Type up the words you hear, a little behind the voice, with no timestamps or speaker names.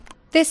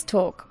This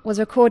talk was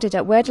recorded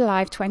at Word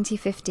Alive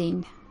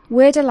 2015.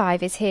 Word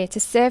Alive is here to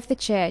serve the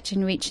church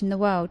in reaching the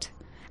world.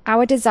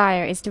 Our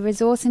desire is to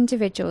resource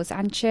individuals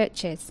and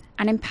churches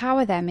and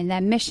empower them in their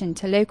mission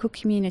to local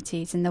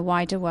communities in the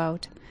wider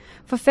world.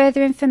 For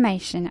further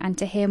information and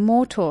to hear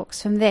more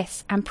talks from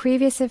this and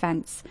previous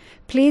events,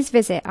 please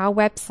visit our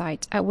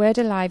website at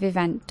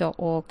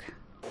wordaliveevent.org.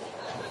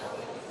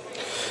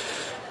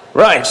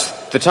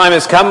 Right, the time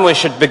has come, we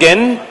should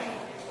begin.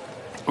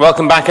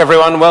 Welcome back,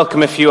 everyone.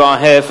 Welcome if you are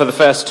here for the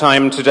first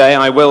time today.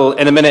 I will,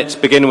 in a minute,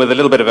 begin with a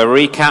little bit of a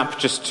recap,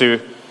 just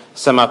to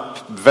sum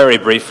up very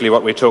briefly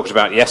what we talked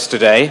about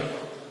yesterday.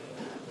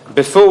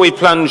 Before we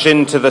plunge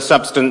into the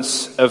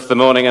substance of the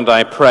morning and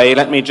I pray,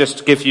 let me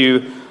just give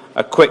you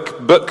a quick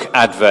book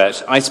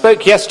advert. I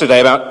spoke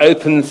yesterday about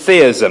open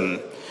theism,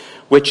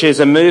 which is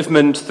a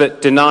movement that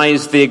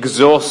denies the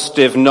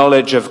exhaustive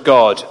knowledge of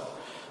God,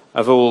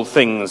 of all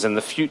things in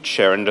the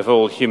future and of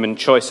all human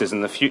choices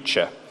in the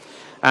future.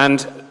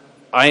 And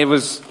I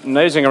was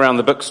nosing around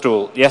the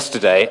bookstall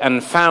yesterday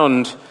and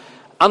found,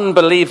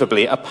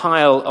 unbelievably, a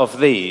pile of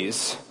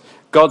these,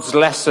 God's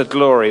Lesser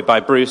Glory by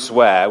Bruce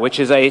Ware, which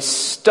is a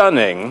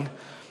stunning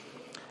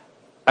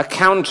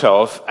account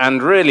of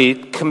and really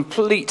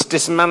complete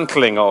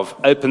dismantling of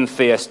open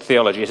theist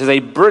theology. It is a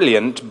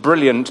brilliant,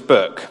 brilliant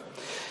book.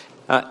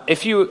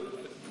 If you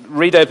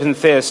read open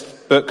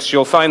theist books,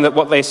 you'll find that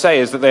what they say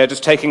is that they are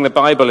just taking the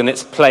Bible in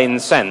its plain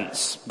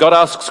sense. God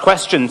asks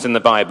questions in the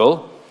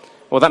Bible.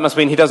 Well, that must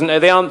mean he doesn't know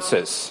the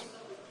answers.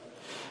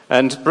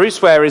 And Bruce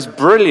Ware is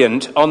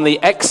brilliant on the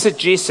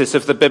exegesis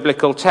of the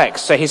biblical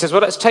text. So he says,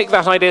 well, let's take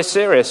that idea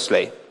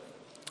seriously.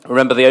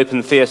 Remember, the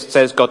open theist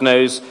says God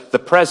knows the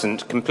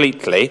present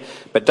completely,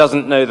 but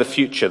doesn't know the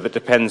future that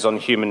depends on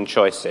human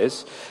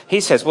choices. He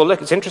says, well,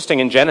 look, it's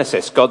interesting in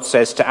Genesis. God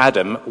says to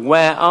Adam,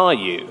 where are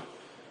you?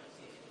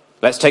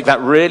 Let's take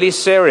that really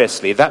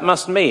seriously. That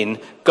must mean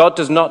God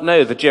does not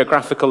know the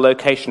geographical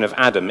location of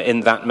Adam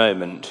in that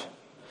moment.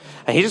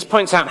 And he just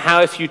points out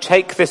how if you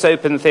take this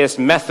open theist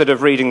method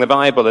of reading the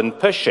Bible and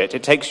push it,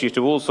 it takes you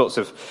to all sorts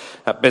of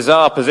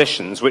bizarre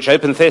positions which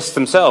open theists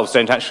themselves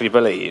don't actually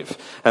believe.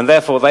 And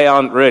therefore they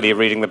aren't really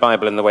reading the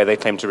Bible in the way they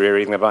claim to be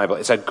reading the Bible.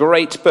 It's a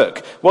great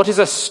book. What is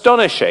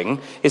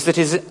astonishing is that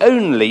it is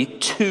only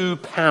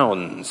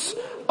 £2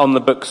 on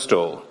the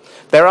bookstall.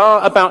 There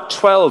are about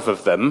 12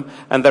 of them,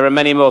 and there are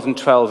many more than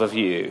 12 of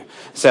you.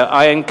 So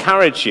I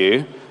encourage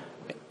you,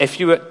 if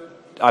you were...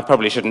 I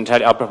probably shouldn't tell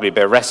you, I'll probably be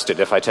arrested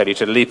if I tell you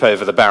to leap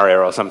over the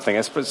barrier or something.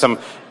 It's some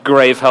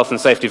grave health and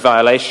safety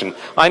violation.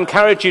 I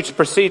encourage you to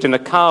proceed in a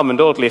calm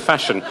and orderly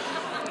fashion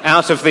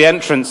out of the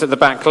entrance at the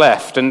back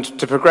left and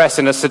to progress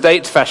in a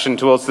sedate fashion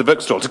towards the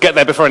bookstall, to get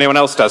there before anyone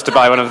else does, to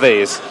buy one of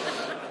these.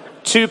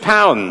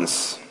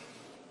 £2.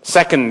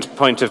 Second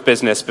point of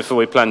business before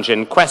we plunge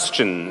in,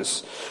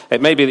 questions. It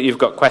may be that you've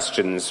got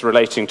questions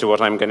relating to what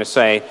I'm going to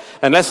say.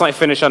 Unless I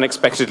finish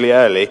unexpectedly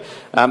early,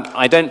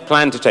 I don't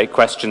plan to take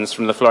questions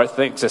from the floor. I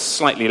think it's a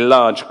slightly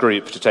large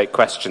group to take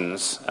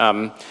questions.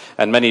 And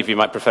many of you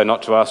might prefer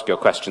not to ask your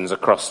questions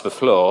across the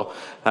floor.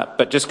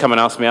 But just come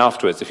and ask me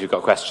afterwards if you've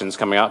got questions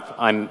coming up.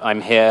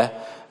 I'm here.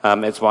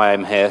 It's why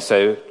I'm here,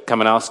 so come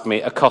and ask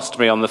me, accost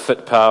me on the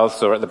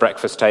footpaths or at the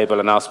breakfast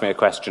table and ask me a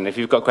question. If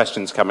you've got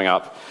questions coming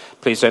up,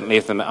 please don't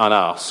leave them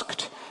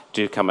unasked.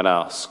 Do come and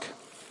ask.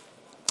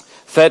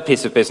 Third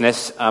piece of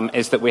business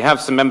is that we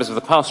have some members of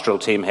the pastoral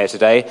team here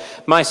today.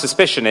 My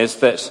suspicion is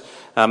that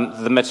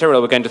the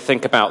material we're going to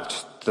think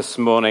about this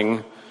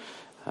morning,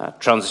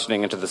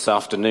 transitioning into this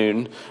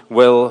afternoon,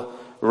 will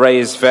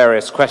raise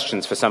various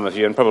questions for some of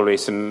you, and probably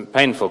some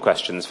painful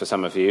questions for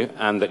some of you,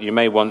 and that you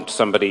may want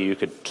somebody you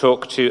could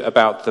talk to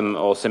about them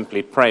or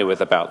simply pray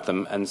with about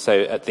them. And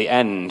so at the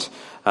end,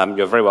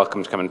 you're very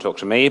welcome to come and talk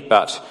to me,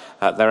 but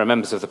there are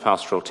members of the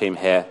pastoral team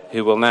here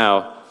who will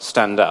now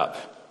stand up.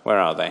 Where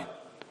are they?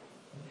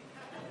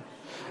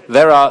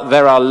 There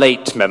are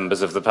late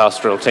members of the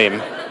pastoral team.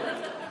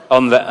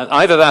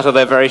 Either that or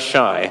they're very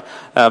shy.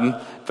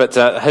 But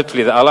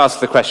hopefully I'll ask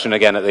the question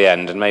again at the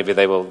end, and maybe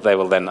they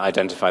will then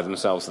identify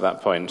themselves at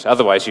that point.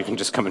 Otherwise, you can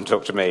just come and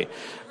talk to me.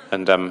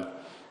 And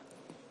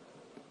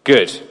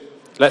good.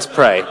 Let's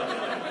pray.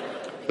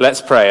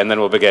 Let's pray, and then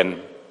we'll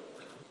begin.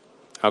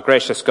 Our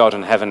gracious God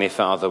and Heavenly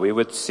Father, we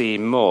would see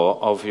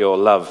more of your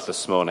love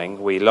this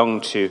morning. We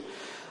long to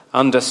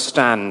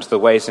understand the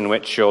ways in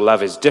which your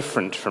love is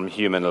different from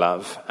human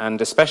love, and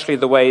especially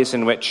the ways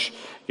in which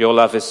your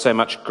love is so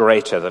much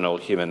greater than all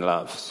human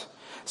loves.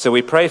 So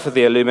we pray for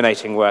the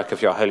illuminating work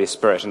of your Holy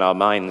Spirit in our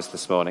minds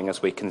this morning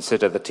as we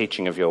consider the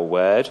teaching of your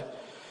word.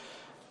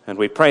 And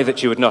we pray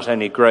that you would not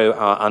only grow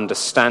our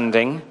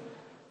understanding,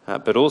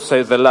 but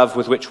also the love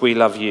with which we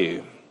love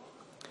you.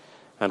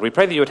 And we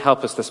pray that you would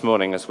help us this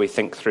morning as we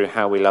think through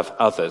how we love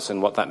others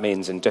and what that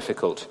means in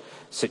difficult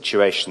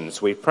situations.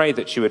 We pray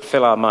that you would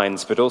fill our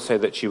minds, but also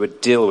that you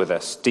would deal with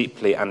us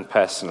deeply and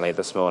personally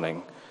this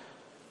morning.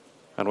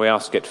 And we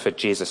ask it for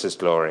Jesus'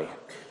 glory.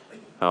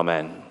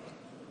 Amen.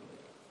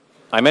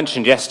 I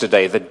mentioned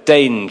yesterday the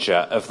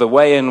danger of the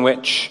way in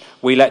which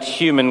we let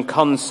human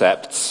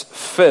concepts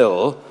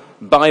fill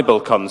Bible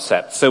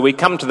concepts. So we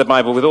come to the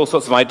Bible with all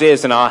sorts of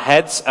ideas in our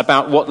heads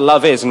about what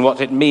love is and what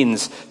it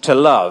means to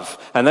love.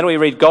 And then we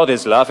read God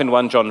is love in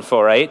 1 John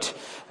 4:8,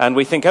 and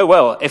we think, oh,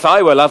 well, if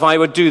I were love, I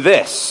would do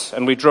this.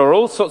 And we draw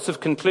all sorts of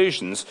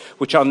conclusions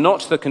which are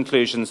not the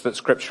conclusions that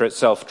Scripture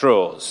itself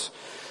draws.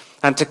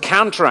 And to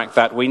counteract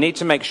that, we need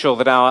to make sure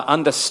that our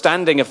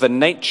understanding of the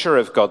nature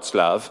of God's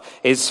love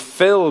is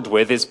filled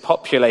with, is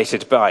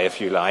populated by, if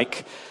you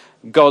like,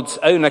 God's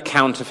own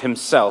account of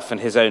himself and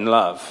his own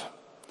love.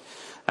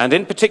 And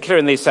in particular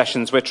in these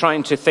sessions, we're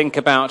trying to think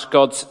about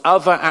God's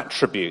other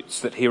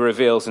attributes that he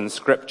reveals in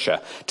Scripture,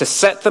 to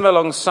set them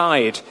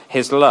alongside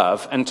his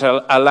love and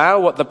to allow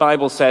what the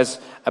Bible says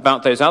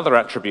about those other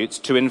attributes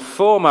to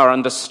inform our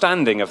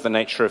understanding of the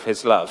nature of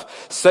his love,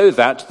 so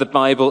that the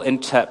Bible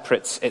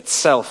interprets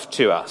itself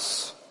to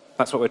us.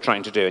 That's what we're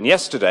trying to do. And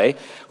yesterday,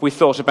 we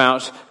thought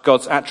about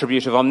God's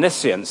attribute of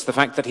omniscience, the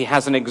fact that he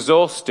has an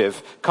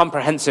exhaustive,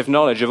 comprehensive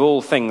knowledge of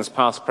all things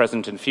past,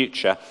 present, and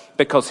future,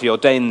 because he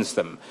ordains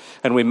them.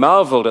 And we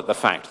marveled at the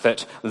fact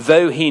that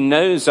though he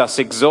knows us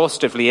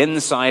exhaustively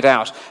inside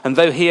out, and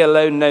though he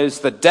alone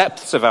knows the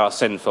depths of our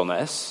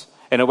sinfulness,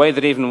 in a way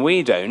that even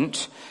we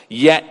don't,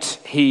 yet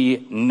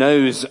he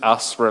knows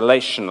us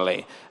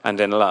relationally and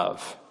in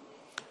love.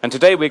 And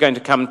today we're going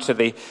to come to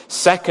the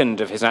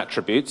second of his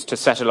attributes to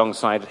set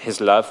alongside his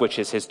love, which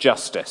is his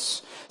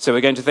justice. So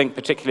we're going to think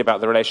particularly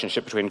about the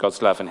relationship between God's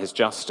love and his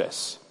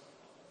justice.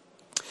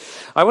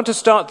 I want to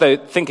start, though,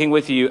 thinking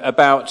with you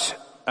about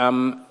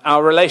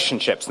our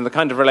relationships and the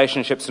kind of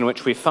relationships in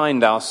which we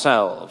find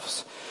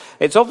ourselves.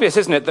 It's obvious,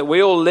 isn't it, that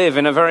we all live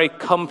in a very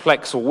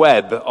complex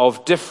web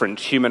of different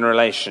human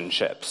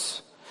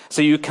relationships.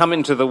 So you come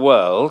into the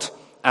world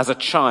as a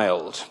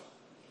child.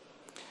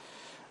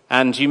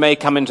 And you may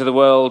come into the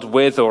world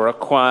with or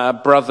acquire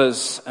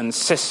brothers and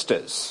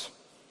sisters,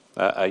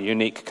 a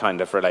unique kind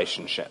of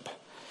relationship.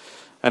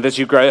 And as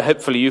you grow,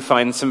 hopefully you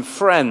find some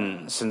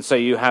friends, and so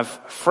you have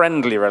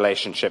friendly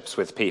relationships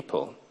with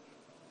people.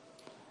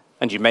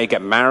 And you may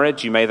get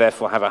married, you may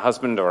therefore have a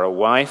husband or a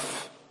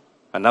wife,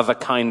 another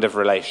kind of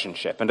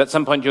relationship. And at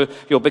some point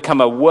you'll become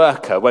a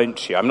worker,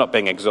 won't you? I'm not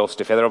being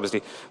exhaustive here. There are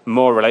obviously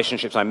more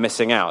relationships I'm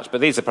missing out, but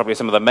these are probably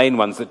some of the main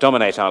ones that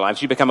dominate our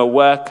lives. You become a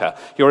worker.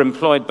 You're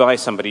employed by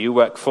somebody. You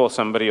work for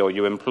somebody, or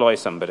you employ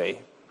somebody.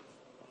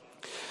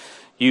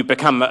 You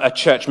become a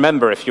church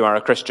member if you are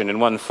a Christian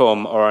in one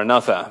form or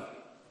another,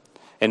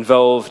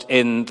 involved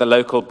in the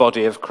local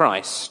body of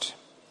Christ.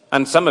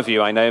 And some of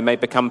you, I know, may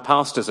become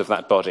pastors of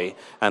that body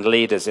and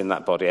leaders in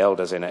that body,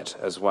 elders in it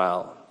as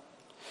well.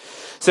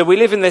 So we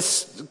live in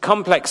this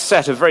complex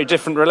set of very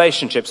different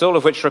relationships, all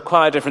of which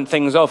require different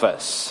things of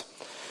us.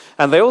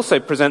 And they also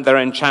present their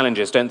own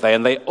challenges, don't they?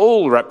 And they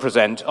all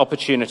represent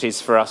opportunities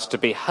for us to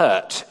be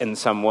hurt in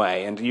some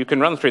way. And you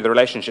can run through the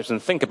relationships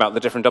and think about the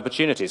different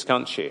opportunities,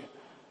 can't you?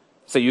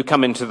 So you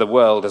come into the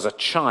world as a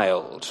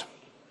child.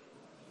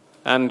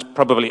 And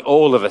probably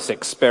all of us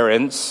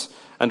experience,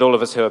 and all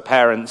of us who are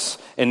parents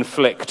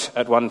inflict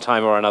at one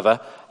time or another,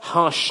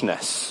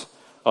 harshness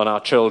on our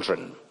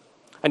children.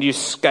 And you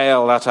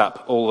scale that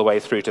up all the way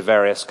through to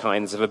various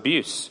kinds of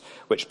abuse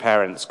which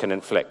parents can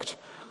inflict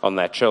on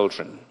their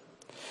children.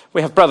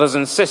 We have brothers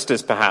and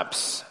sisters,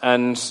 perhaps,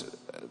 and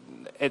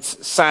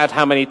it's sad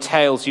how many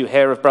tales you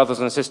hear of brothers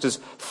and sisters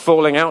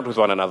falling out with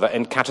one another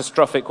in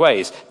catastrophic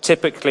ways,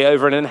 typically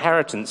over an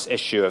inheritance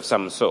issue of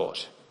some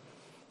sort.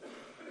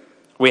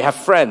 We have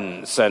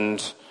friends,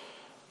 and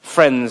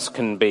friends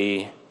can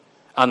be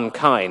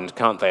unkind,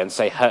 can't they, and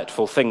say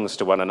hurtful things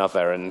to one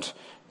another. And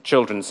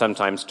children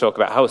sometimes talk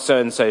about how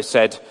so-and-so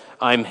said,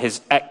 I'm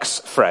his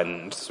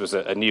ex-friend. This was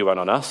a new one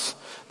on us,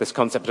 this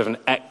concept of an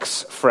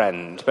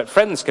ex-friend. But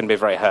friends can be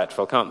very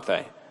hurtful, can't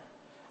they?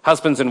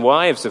 Husbands and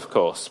wives, of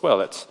course.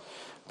 Well, it's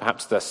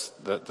perhaps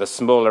the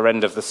smaller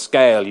end of the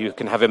scale. You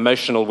can have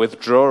emotional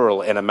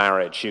withdrawal in a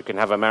marriage. You can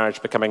have a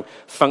marriage becoming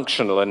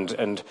functional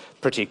and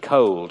pretty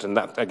cold. And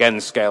that,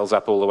 again, scales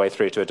up all the way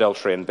through to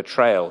adultery and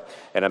betrayal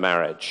in a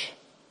marriage.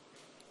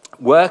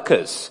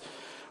 Workers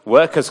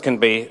can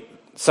be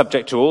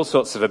subject to all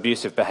sorts of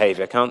abusive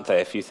behavior, can't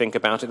they? If you think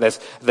about it, there's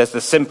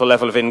the simple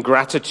level of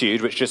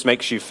ingratitude, which just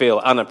makes you feel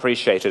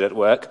unappreciated at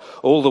work,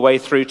 all the way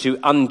through to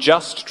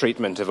unjust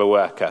treatment of a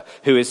worker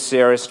who is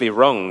seriously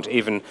wronged,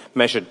 even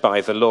measured by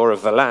the law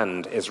of the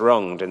land, is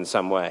wronged in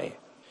some way.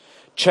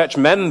 Church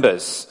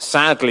members,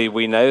 sadly,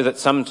 we know that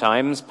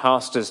sometimes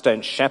pastors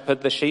don't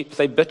shepherd the sheep,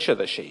 they butcher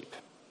the sheep.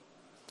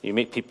 You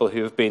meet people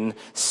who have been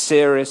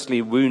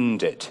seriously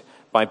wounded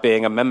by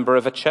being a member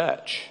of a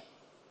church.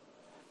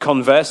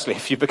 Conversely,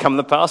 if you become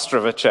the pastor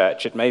of a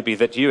church, it may be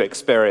that you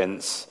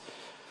experience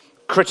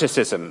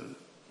criticism.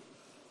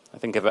 I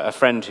think of a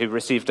friend who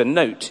received a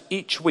note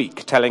each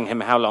week telling him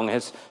how long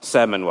his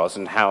sermon was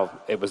and how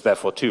it was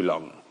therefore too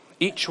long.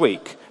 Each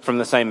week from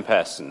the same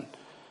person.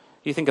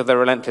 You think of the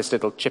relentless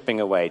little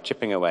chipping away.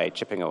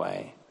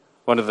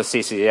 One of the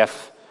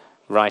CCF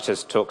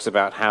writers talks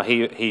about how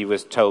he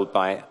was told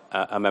by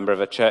a member of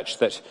a church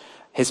that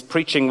his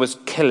preaching was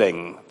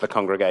killing the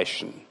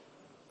congregation.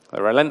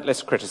 A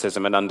relentless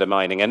criticism and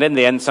undermining. And in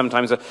the end,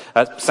 sometimes,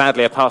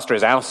 sadly, a pastor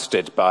is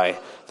ousted by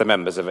the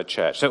members of a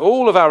church. So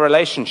all of our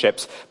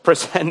relationships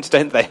present,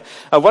 don't they,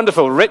 a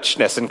wonderful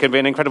richness and can be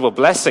an incredible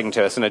blessing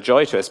to us and a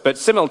joy to us. But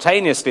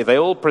simultaneously, they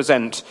all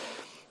present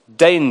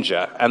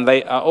danger, and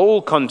they are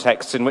all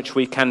contexts in which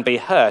we can be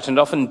hurt, and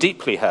often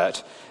deeply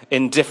hurt,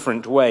 in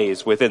different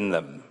ways within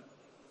them.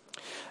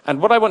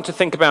 And what I want to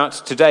think about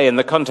today in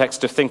the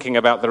context of thinking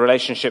about the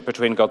relationship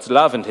between God's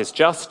love and his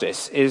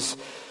justice is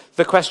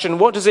the question,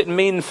 what does it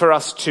mean for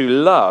us to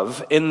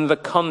love in the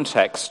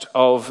context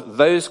of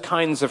those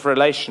kinds of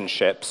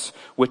relationships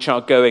which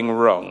are going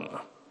wrong?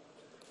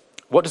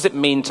 What does it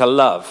mean to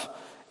love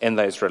in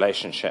those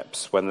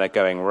relationships when they're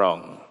going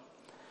wrong?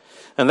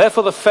 And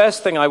therefore, the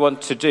first thing I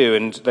want to do,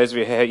 and those of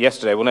you here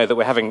yesterday will know that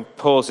we're having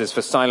pauses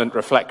for silent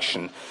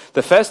reflection.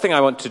 The first thing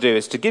I want to do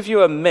is to give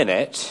you a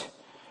minute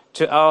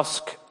to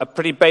ask a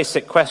pretty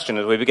basic question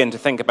as we begin to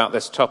think about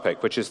this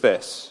topic, which is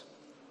this.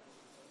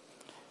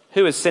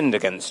 Who has sinned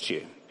against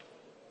you?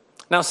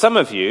 Now, some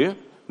of you,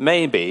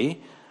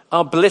 maybe,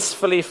 are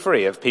blissfully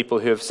free of people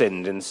who have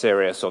sinned in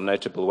serious or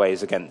notable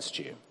ways against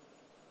you.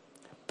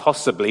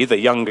 Possibly, the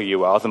younger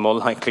you are, the more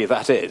likely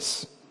that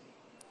is.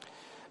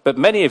 But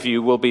many of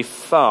you will be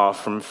far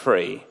from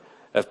free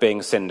of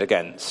being sinned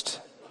against.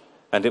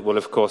 And it will,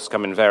 of course,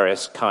 come in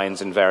various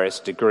kinds and various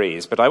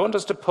degrees. But I want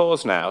us to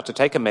pause now to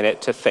take a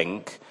minute to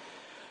think,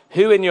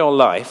 who in your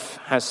life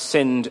has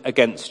sinned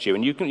against you?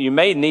 And you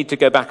may need to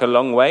go back a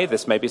long way.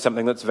 This may be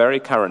something that's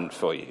very current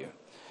for you.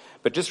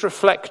 But just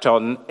reflect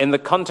on, in the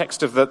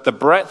context of the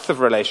breadth of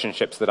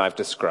relationships that I've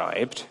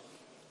described,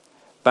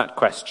 that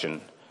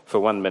question for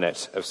 1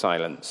 minute of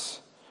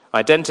silence.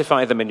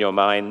 Identify them in your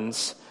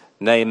minds,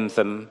 name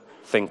them,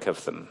 think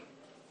of them.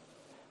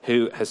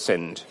 Who has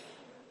sinned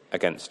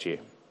against you?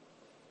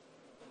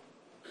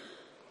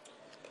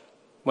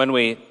 When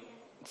we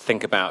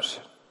think about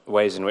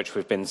ways in which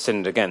we've been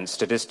sinned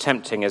against, it is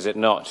tempting, is it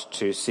not,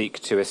 to seek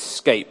to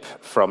escape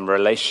from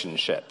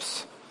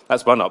relationships.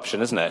 That's one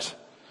option, isn't it?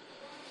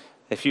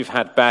 If you've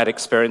had bad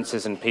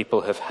experiences and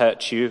people have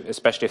hurt you,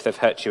 especially if they've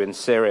hurt you in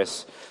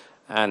serious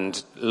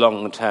and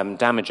long-term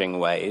damaging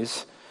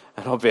ways,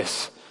 an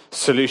obvious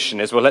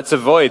solution is, well, let's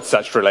avoid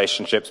such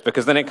relationships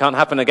because then it can't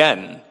happen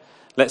again.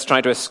 Let's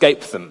try to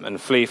escape them and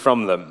flee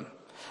from them.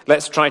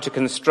 Let's try to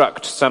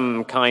construct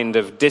some kind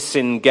of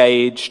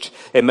disengaged,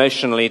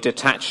 emotionally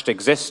detached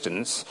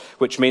existence,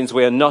 which means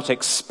we are not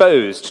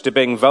exposed to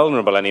being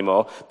vulnerable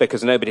anymore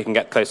because nobody can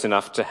get close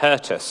enough to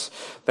hurt us.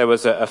 There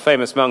was a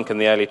famous monk in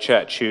the early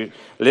church who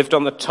lived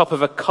on the top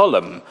of a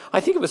column. I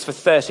think it was for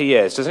 30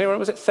 years. Does anyone,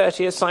 was it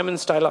 30 years? Simon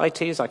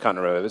Stylites? I can't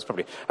remember. It was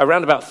probably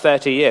around about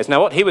 30 years. Now,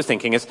 what he was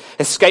thinking is,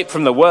 escape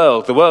from the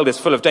world. The world is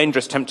full of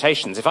dangerous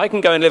temptations. If I can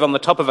go and live on the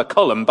top of a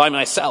column by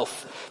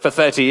myself for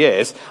 30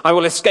 years, I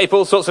will escape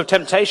all sorts of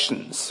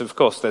temptations. Of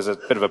course, there's a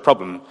bit of a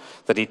problem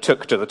that he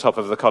took to the top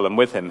of the column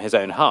with him, his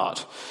own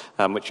heart,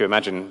 which you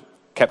imagine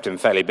kept him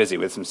fairly busy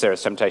with some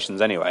serious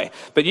temptations anyway.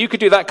 But you could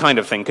do that kind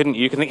of thing, couldn't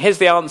you? You can think, here's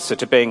the answer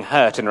to being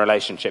hurt in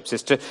relationships,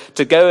 is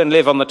to go and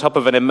live on the top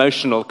of an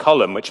emotional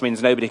column, which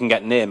means nobody can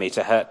get near me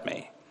to hurt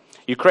me.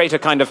 You create a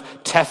kind of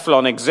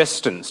Teflon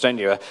existence, don't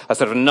you? A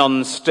sort of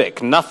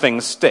non-stick.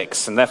 Nothing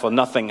sticks, and therefore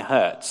nothing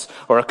hurts.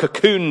 Or a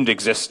cocooned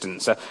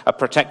existence, a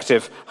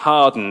protective,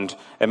 hardened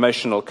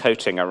emotional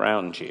coating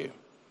around you.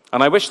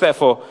 And I wish,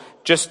 therefore,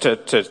 just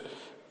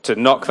to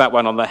knock that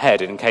one on the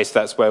head in case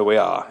that's where we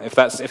are. If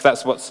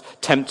that's what's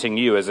tempting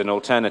you as an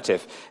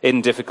alternative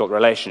in difficult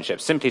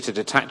relationships, simply to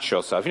detach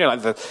yourself. You know,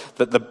 like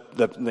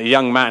the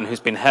young man who's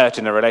been hurt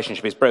in a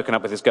relationship, he's broken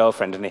up with his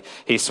girlfriend, and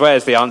he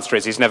swears the answer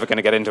is he's never going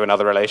to get into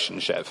another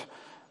relationship.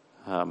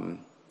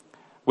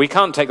 We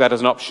can't take that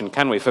as an option,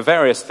 can we? For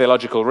various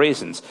theological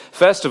reasons.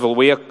 First of all,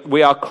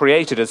 we are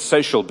created as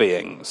social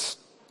beings.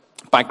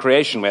 By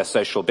creation, we are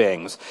social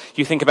beings.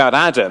 You think about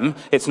Adam,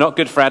 it's not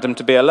good for Adam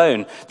to be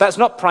alone. That's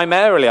not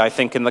primarily, I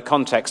think, in the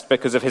context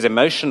because of his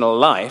emotional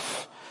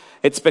life.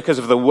 It's because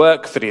of the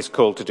work that he's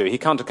called to do. He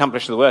can't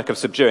accomplish the work of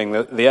subduing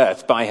the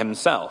earth by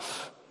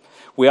himself.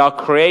 We are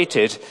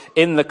created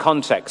in the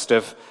context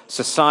of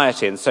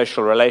society and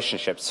social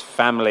relationships,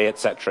 family,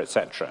 etc.,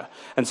 etc.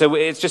 And so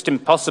it's just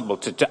impossible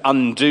to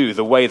undo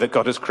the way that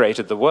God has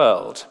created the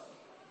world.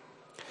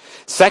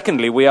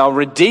 Secondly, we are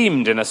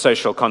redeemed in a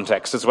social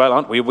context as well,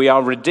 aren't we? We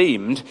are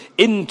redeemed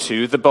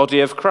into the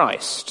body of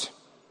Christ.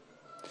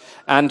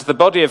 And the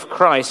body of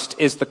Christ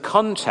is the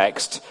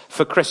context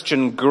for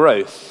Christian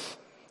growth.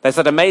 There's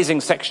that amazing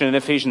section in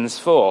Ephesians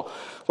 4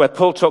 where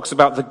Paul talks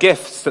about the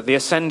gifts that the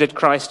ascended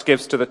Christ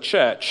gives to the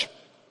church.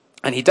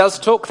 And he does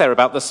talk there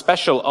about the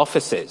special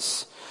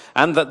offices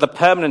and the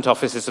permanent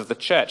offices of the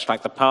church,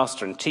 like the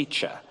pastor and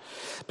teacher.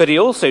 But he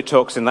also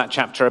talks in that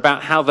chapter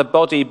about how the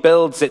body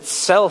builds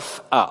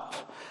itself up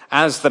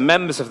as the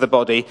members of the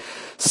body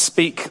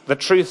speak the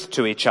truth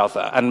to each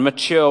other and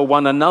mature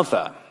one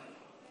another.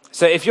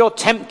 So if you're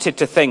tempted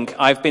to think,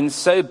 I've been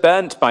so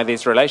burnt by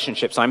these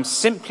relationships, I'm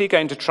simply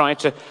going to try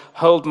to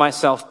hold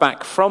myself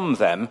back from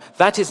them,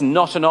 that is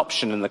not an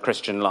option in the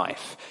Christian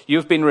life.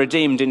 You've been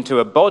redeemed into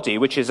a body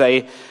which is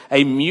a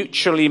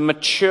mutually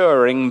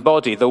maturing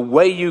body. The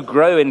way you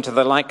grow into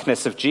the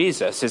likeness of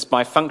Jesus is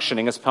by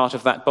functioning as part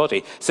of that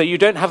body. So you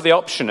don't have the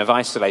option of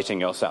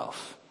isolating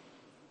yourself.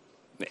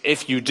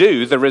 If you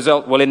do, the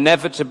result will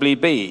inevitably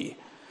be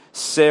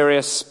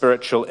serious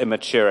spiritual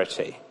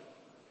immaturity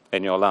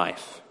in your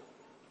life.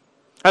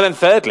 And then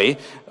thirdly,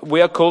 we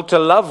are called to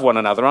love one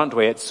another, aren't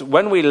we? It's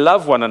when we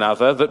love one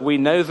another that we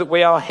know that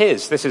we are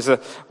his. This is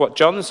what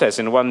John says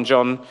in 1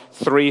 John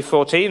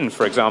 3:14,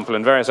 for example,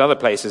 and various other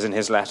places in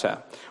his letter.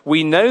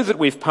 We know that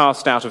we've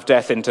passed out of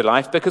death into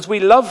life because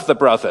we love the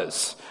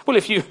brothers. Well,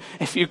 if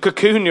you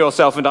cocoon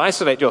yourself and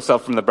isolate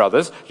yourself from the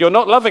brothers, you're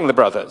not loving the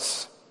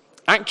brothers.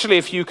 Actually,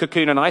 if you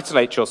cocoon and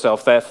isolate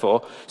yourself,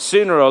 therefore,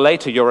 sooner or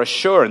later your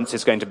assurance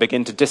is going to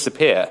begin to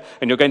disappear,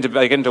 and you're going to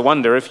begin to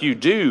wonder if you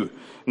do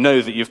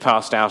know that you've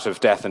passed out of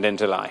death and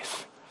into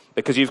life,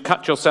 because you've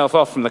cut yourself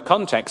off from the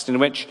context in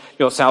which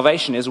your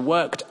salvation is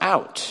worked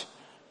out.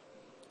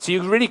 So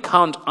you really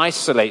can't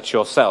isolate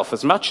yourself,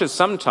 as much as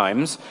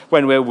sometimes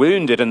when we're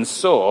wounded and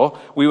sore,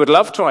 we would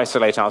love to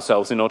isolate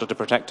ourselves in order to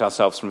protect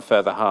ourselves from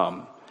further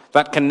harm.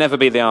 That can never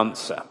be the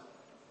answer.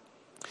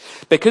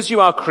 Because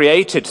you are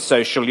created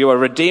social, you are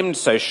redeemed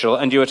social,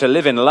 and you are to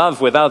live in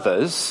love with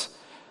others,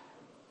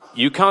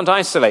 you can't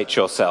isolate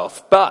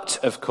yourself. But,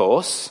 of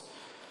course,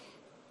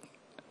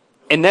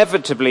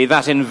 inevitably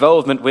that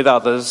involvement with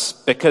others,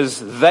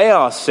 because they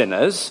are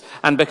sinners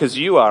and because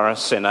you are a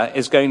sinner,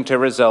 is going to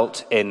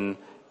result in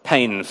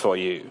pain for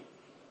you.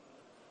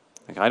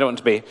 I don't want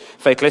to be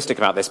fatalistic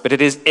about this, but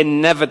it is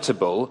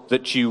inevitable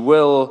that you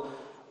will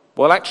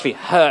actually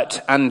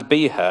hurt and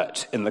be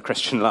hurt in the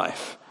Christian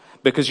life,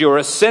 because you're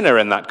a sinner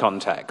in that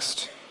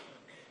context,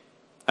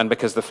 and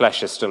because the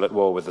flesh is still at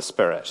war with the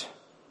spirit.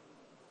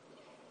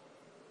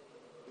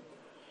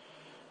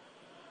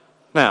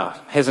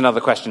 Now, here's another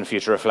question for you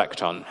to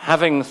reflect on.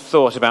 Having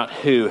thought about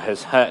who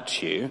has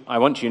hurt you, I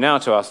want you now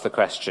to ask the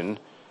question,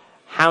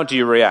 how do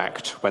you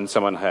react when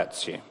someone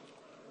hurts you?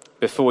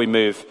 Before we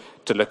move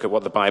to look at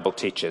what the Bible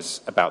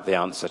teaches about the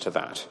answer to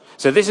that.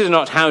 So this is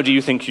not how do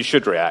you think you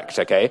should react,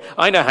 okay?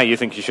 I know how you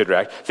think you should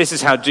react. This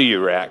is how do you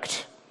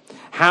react.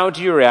 How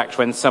do you react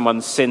when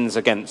someone sins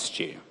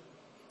against you?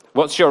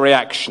 What's your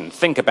reaction?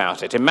 Think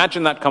about it.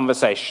 Imagine that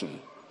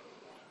conversation.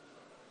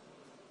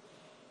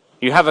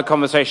 You have a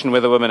conversation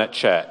with a woman at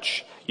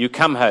church. You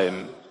come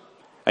home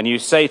and you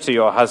say to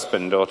your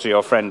husband or to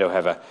your friend or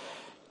whoever,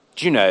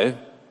 do you know,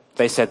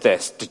 they said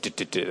this.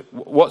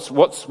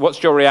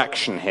 What's your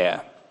reaction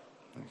here?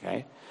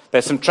 Okay.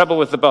 There's some trouble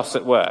with the boss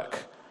at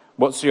work.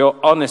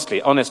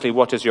 Honestly,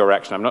 what is your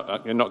reaction?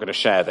 You're not going to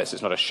share this.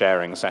 It's not a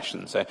sharing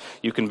session. So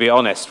you can be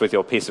honest with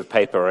your piece of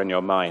paper or in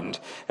your mind.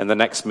 And the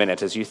next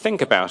minute, as you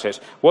think about it,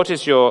 what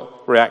is your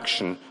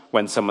reaction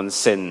when someone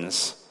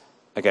sins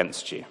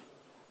against you?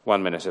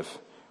 1 minute of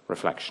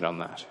reflection on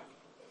that.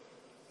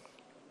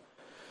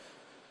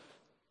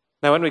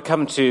 Now, when we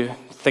come to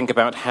think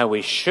about how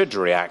we should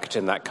react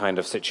in that kind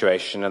of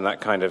situation and that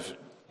kind of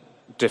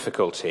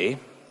difficulty,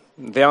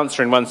 the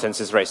answer in one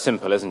sense is very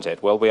simple, isn't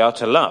it? Well, we are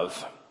to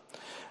love.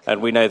 And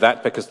we know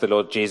that because the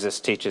Lord Jesus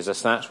teaches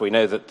us that. We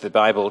know that the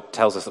Bible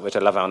tells us that we're to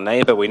love our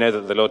neighbor. We know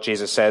that the Lord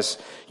Jesus says,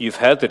 you've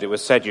heard that it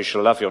was said you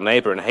shall love your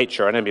neighbor and hate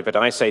your enemy, but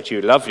I say to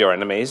you, love your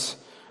enemies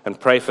and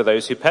pray for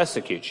those who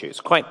persecute you. It's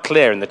quite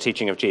clear in the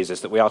teaching of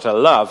Jesus that we are to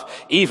love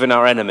even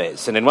our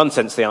enemies. And in one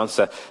sense, the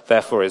answer,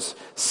 therefore, is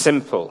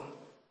simple.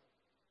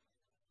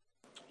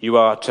 You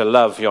are to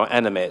love your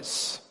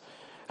enemies.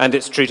 And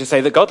it's true to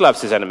say that God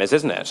loves his enemies,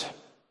 isn't it?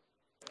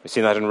 We've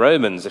seen that in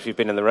Romans, if you've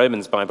been in the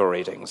Romans Bible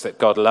readings, that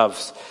God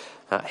loves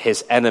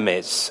his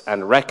enemies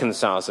and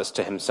reconciles us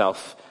to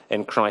himself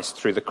in Christ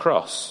through the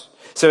cross.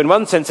 So in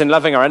one sense, in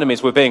loving our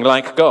enemies, we're being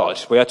like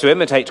God. We are to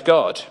imitate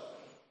God.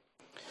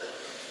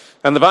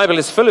 And the Bible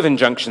is full of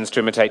injunctions to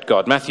imitate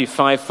God. Matthew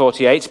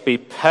 5:48, be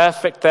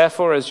perfect,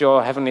 therefore, as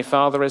your heavenly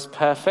Father is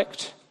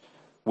perfect.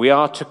 We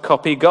are to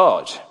copy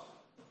God.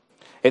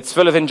 It's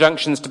full of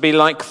injunctions to be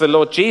like the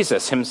Lord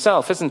Jesus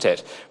himself, isn't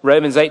it?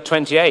 Romans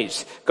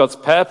 8:28, God's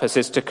purpose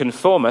is to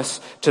conform us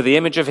to the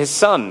image of his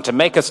Son, to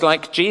make us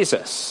like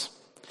Jesus.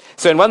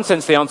 So in one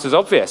sense, the answer is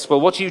obvious.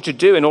 Well, what are you to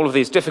do in all of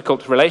these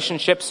difficult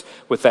relationships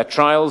with their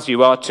trials?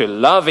 You are to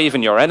love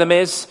even your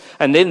enemies,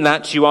 and in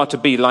that you are to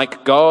be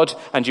like God,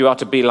 and you are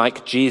to be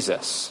like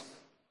Jesus.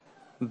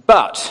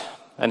 But,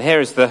 and here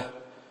is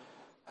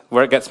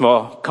where it gets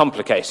more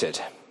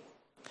complicated.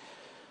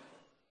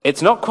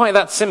 It's not quite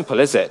that simple,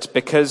 is it?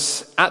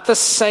 Because at the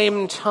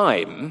same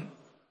time,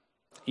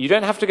 you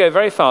don't have to go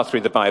very far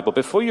through the Bible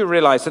before you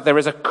realize that there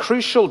is a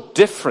crucial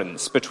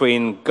difference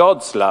between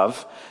God's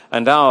love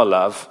and our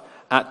love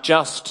at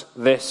just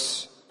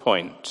this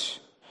point.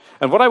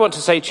 And what I want to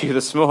say to you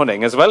this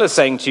morning, as well as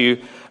saying to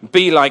you,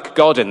 be like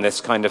God in this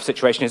kind of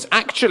situation, is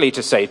actually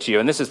to say to you,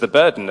 and this is the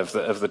burden of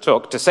the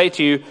talk, to say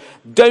to you,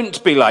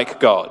 don't be like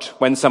God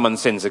when someone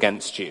sins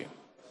against you.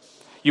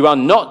 You are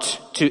not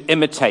to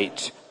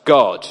imitate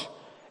God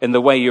in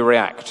the way you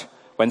react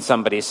when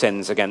somebody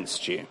sins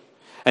against you.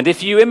 And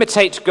if you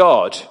imitate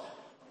God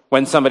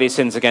when somebody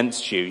sins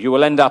against you, you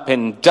will end up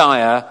in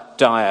dire,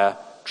 dire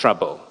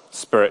trouble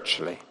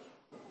spiritually.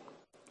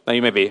 Now,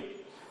 you may be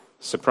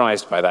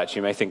surprised by that.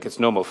 You may think it's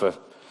normal for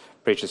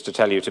preachers to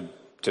tell you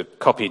to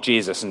copy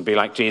Jesus and be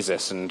like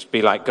Jesus and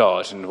be like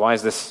God. And why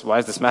is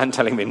this man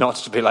telling me not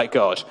to be like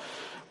God?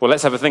 Well,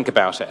 let's have a think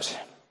about it.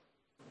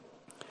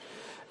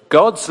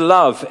 God's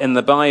love in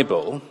the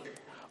Bible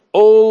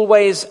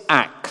always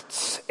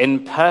acts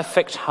in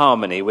perfect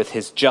harmony with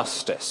his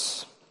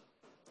justice,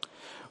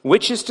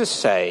 which is to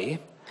say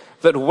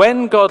that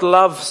when God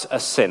loves a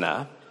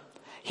sinner,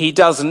 he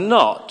does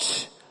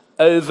not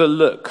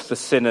overlook the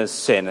sinner's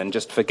sin and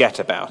just forget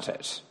about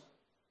it.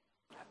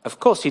 Of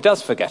course, he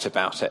does forget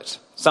about it.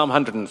 Psalm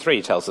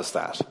 103 tells us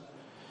that.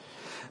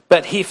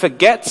 But he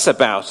forgets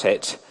about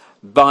it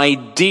by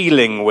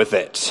dealing with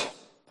it,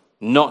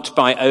 not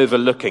by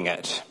overlooking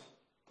it.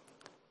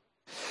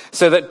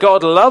 So that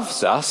God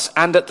loves us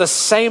and at the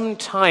same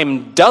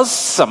time does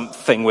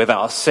something with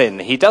our sin.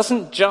 He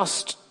doesn't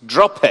just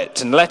drop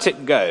it and let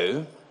it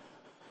go,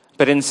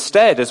 but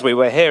instead, as we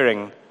were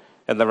hearing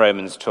in the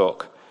Romans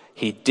talk,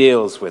 he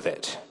deals with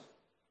it.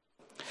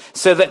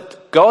 So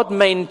that God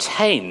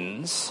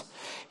maintains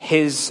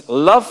his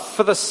love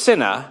for the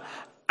sinner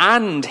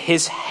and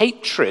his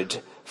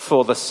hatred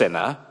for the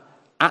sinner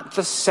at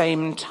the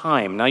same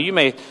time. Now, you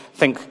may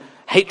think,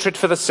 hatred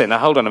for the sinner,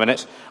 hold on a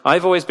minute.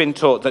 I've always been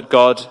taught that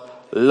God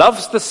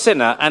loves the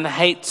sinner and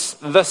hates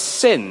the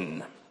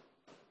sin.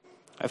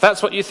 If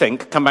that's what you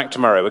think, come back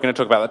tomorrow. We're going to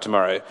talk about that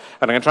tomorrow. And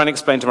I'm going to try and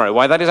explain tomorrow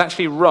why that is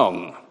actually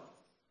wrong.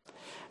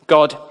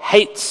 God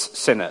hates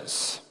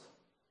sinners.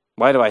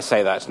 Why do I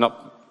say that?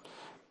 Not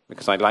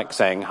because I like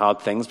saying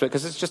hard things, but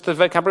because it's just the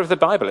vocabulary of the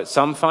Bible. It's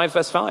Psalm 5,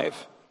 verse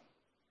 5.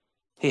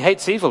 He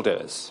hates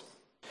evildoers.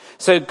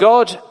 So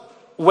God,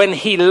 when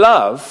he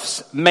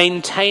loves,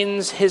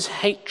 maintains his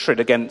hatred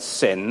against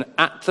sin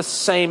at the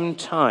same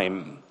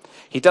time.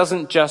 He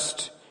doesn't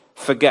just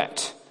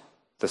forget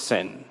the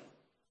sin.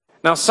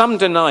 Now, some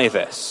deny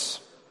this.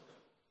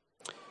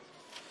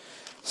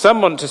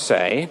 Some want to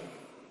say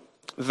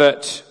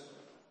that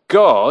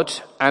God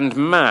and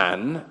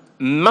man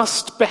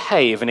must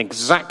behave in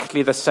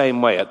exactly the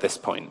same way at this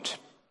point.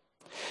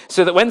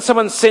 So that when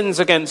someone sins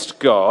against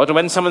God, or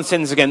when someone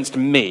sins against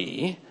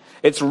me,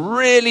 it's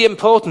really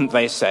important,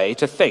 they say,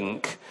 to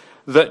think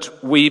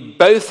that we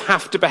both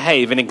have to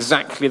behave in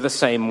exactly the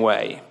same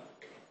way.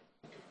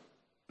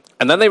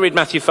 And then they read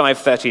Matthew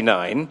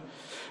 5:39,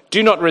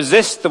 "Do not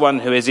resist the one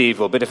who is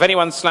evil, but if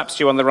anyone slaps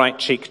you on the right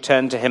cheek,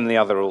 turn to him the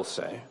other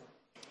also."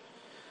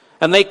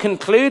 And they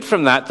conclude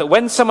from that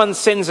when someone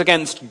sins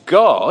against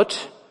God,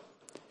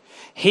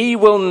 he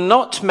will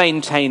not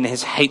maintain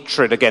his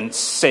hatred against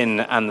sin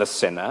and the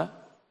sinner,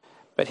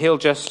 but he'll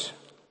just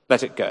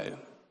let it go.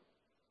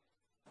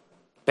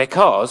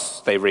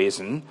 Because, they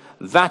reason,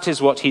 that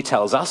is what he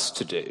tells us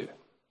to do.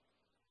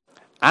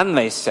 And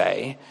they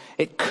say,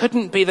 it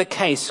couldn't be the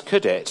case,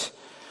 could it,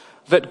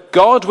 that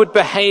God would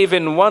behave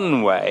in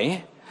one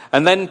way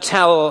and then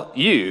tell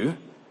you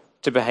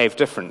to behave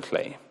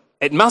differently.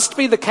 It must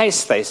be the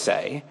case, they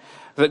say,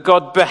 that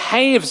God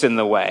behaves in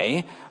the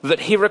way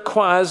that he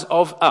requires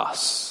of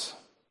us.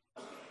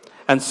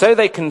 And so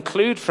they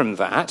conclude from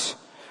that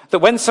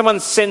when someone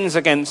sins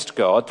against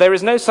God, there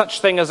is no such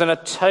thing as an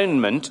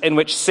atonement in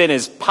which sin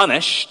is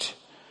punished,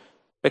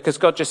 because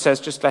God just says,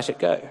 just let it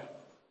go.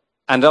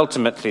 And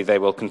ultimately they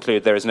will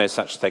conclude there is no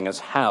such thing as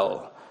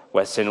hell,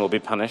 where sin will be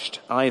punished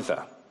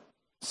either.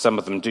 Some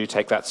of them do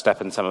take that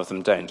step and some of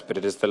them don't, but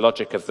it is the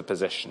logic of the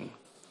position.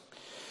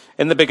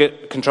 In the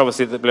big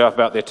controversy that blew up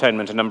about the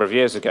atonement a number of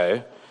years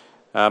ago,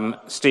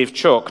 Steve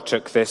Chalk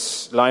took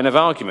this line of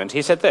argument.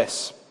 He said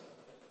this: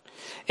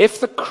 if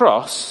the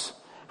cross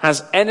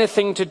has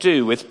anything to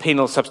do with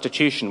penal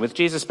substitution, with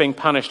Jesus being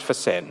punished for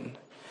sin,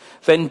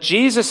 then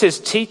Jesus'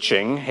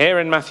 teaching here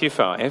in Matthew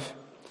 5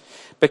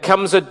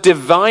 becomes a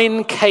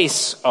divine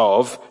case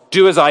of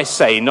do as I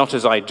say, not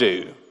as I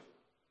do.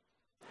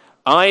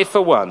 I,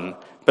 for one,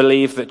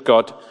 believe that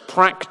God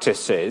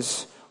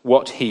practices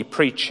what he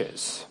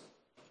preaches.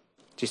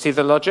 Do you see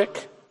the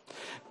logic?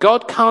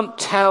 God can't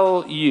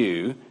tell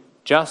you,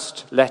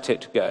 just let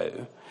it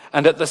go,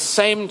 and at the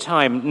same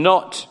time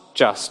not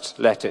just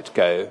let it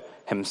go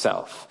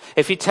himself.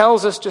 If he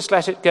tells us just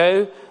let it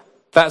go,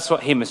 that's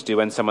what he must do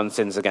when someone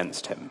sins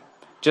against him.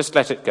 Just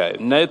let it go.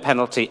 No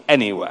penalty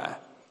anywhere.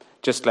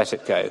 Just let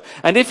it go.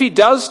 And if he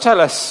does tell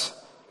us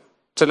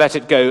to let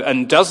it go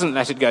and doesn't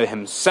let it go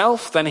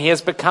himself, then he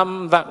has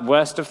become that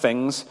worst of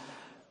things,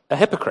 a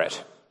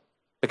hypocrite.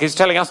 Because he's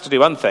telling us to do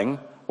one thing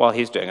while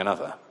he's doing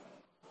another.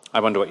 I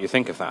wonder what you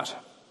think of that.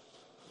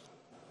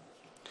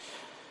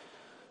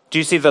 Do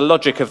you see the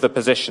logic of the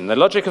position? The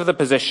logic of the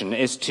position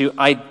is to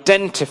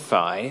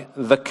identify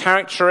the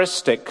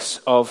characteristics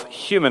of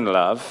human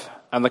love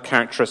and the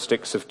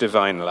characteristics of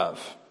divine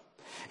love.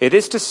 It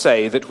is to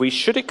say that we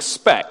should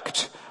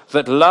expect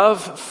that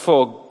love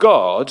for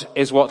God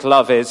is what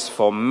love is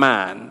for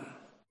man.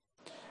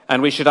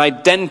 And we should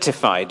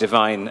identify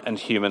divine and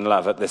human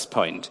love at this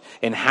point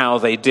in how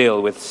they deal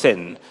with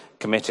sin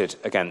committed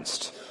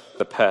against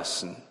the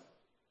person.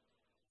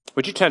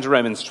 Would you turn to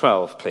Romans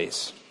 12,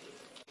 please?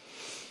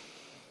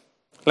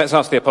 Let's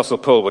ask the Apostle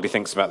Paul what he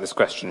thinks about this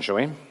question, shall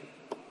we?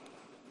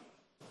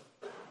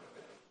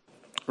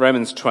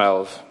 Romans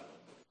 12,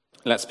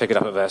 let's pick it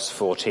up at verse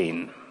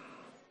 14.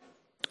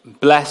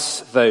 Bless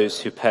those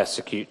who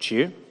persecute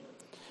you.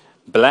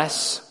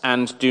 Bless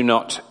and do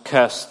not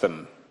curse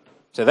them.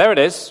 So there it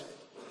is.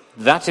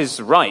 That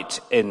is right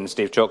in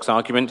Steve Chalk's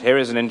argument. Here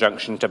is an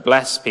injunction to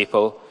bless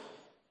people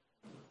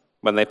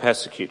when they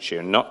persecute you,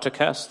 and not to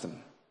curse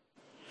them.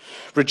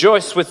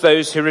 Rejoice with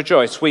those who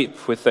rejoice.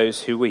 Weep with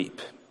those who weep.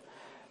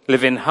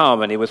 Live in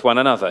harmony with one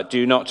another.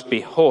 Do not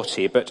be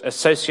haughty, but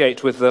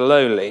associate with the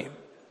lowly.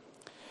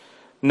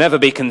 Never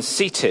be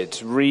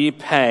conceited.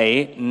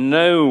 Repay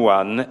no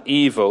one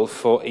evil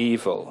for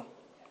evil,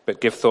 but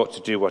give thought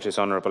to do what is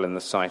honorable in the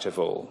sight of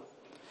all.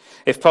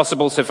 If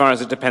possible, so far as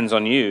it depends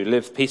on you,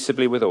 live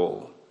peaceably with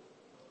all.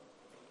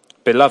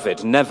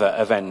 Beloved, never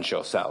avenge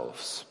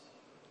yourselves.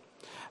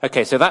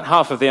 Okay, so that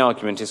half of the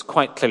argument is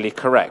quite clearly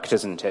correct,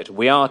 isn't it?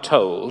 We are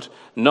told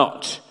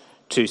not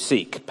to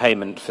seek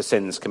payment for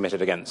sins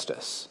committed against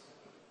us.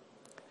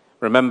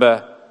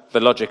 Remember the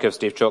logic of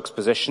Steve Chalk's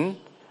position?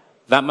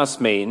 That must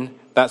mean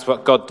that's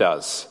what God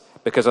does,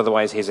 because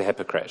otherwise he's a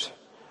hypocrite.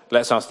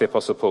 Let's ask the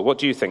Apostle Paul. What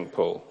do you think,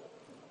 Paul?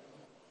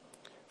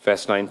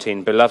 Verse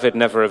 19, Beloved,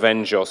 never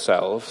avenge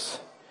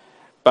yourselves,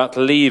 but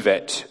leave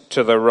it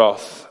to the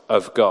wrath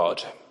of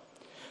God.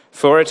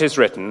 For it is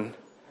written,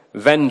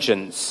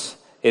 Vengeance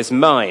is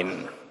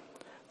mine.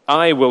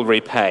 I will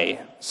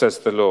repay, says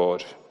the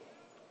Lord.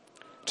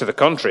 To the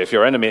contrary, if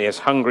your enemy is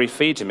hungry,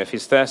 feed him. If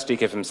he's thirsty,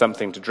 give him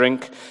something to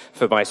drink,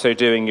 for by so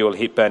doing you will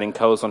heap burning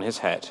coals on his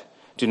head.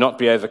 Do not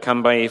be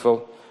overcome by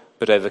evil,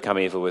 but overcome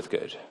evil with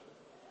good.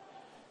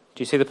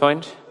 Do you see the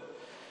point?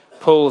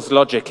 Paul's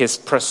logic is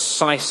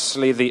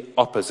precisely the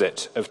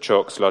opposite of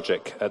Chalk's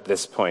logic at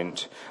this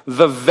point.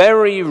 The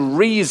very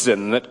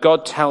reason that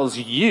God tells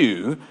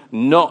you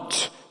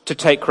not to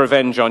take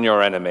revenge on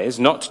your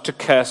enemies, not to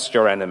curse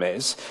your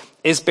enemies,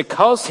 is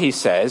because he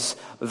says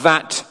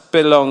that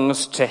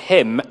belongs to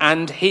him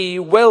and he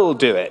will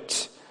do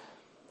it.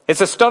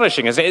 It's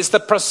astonishing, isn't it? It's the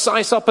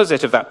precise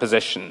opposite of that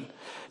position.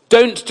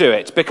 Don't do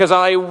it because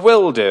I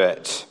will do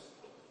it,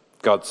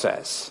 God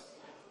says.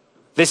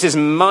 This is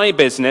my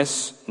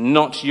business,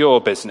 not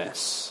your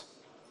business.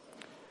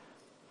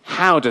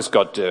 How does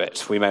God do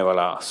it, we may well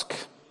ask?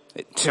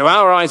 To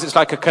our eyes, it's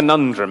like a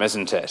conundrum,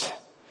 isn't it?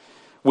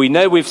 We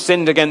know we've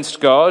sinned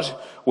against God.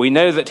 We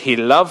know that he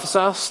loves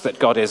us, that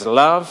God is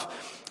love.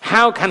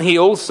 How can he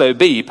also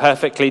be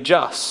perfectly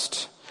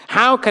just?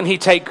 How can he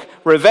take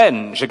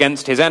revenge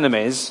against his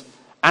enemies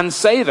and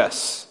save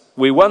us?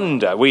 We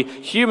wonder.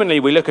 Humanly,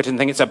 we look at it and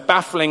think it's a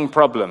baffling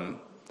problem.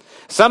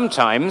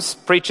 Sometimes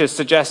preachers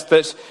suggest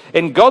that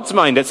in God's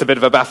mind it's a bit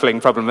of a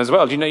baffling problem as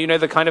well. You know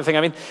the kind of thing.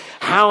 I mean,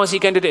 how is he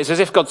going to do it? It's as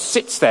if God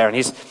sits there and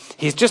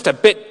he's just a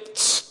bit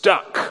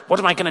stuck. What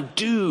am I going to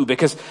do?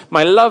 Because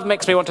my love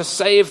makes me want to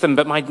save them,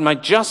 but my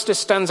justice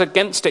stands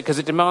against it because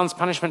it demands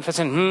punishment for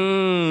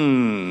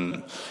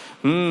sin.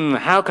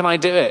 How can I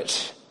do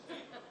it?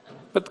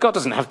 But God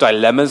doesn't have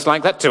dilemmas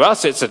like that. To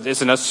us,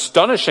 it's an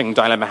astonishing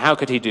dilemma. How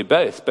could he do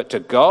both? But to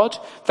God,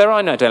 there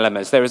are no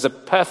dilemmas. There is a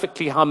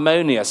perfectly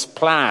harmonious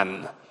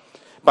plan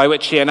by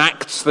which he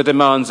enacts the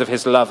demands of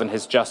his love and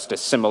his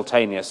justice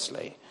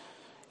simultaneously.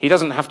 He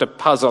doesn't have to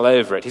puzzle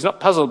over it. He's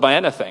not puzzled by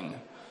anything.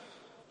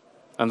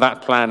 And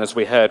that plan, as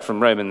we heard from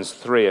Romans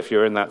 3, if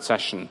you're in that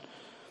session,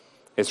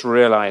 is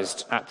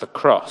realized at the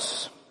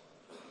cross.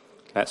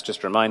 Let's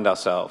just remind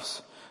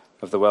ourselves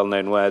of the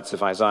well-known words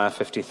of Isaiah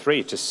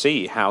 53 to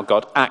see how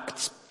God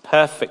acts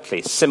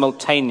perfectly,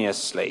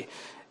 simultaneously,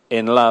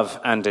 in love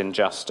and in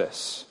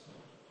justice.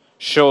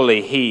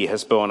 Surely he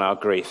has borne our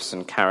griefs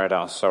and carried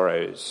our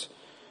sorrows.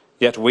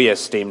 Yet we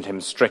esteemed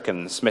him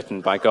stricken,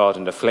 smitten by God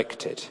and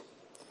afflicted.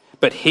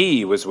 But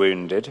he was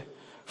wounded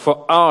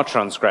for our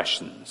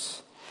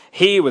transgressions.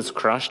 He was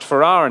crushed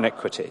for our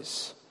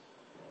iniquities.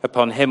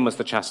 Upon him was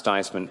the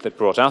chastisement that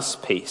brought us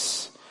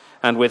peace,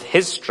 and with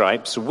his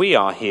stripes we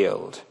are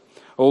healed.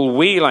 All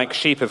we like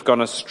sheep have gone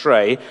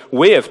astray.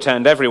 We have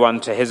turned everyone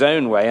to his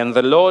own way, and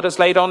the Lord has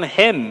laid on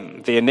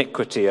him the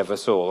iniquity of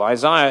us all.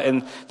 Isaiah,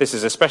 and this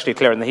is especially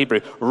clear in the Hebrew,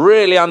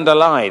 really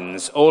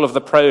underlines all of the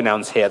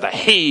pronouns here, the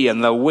he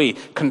and the we,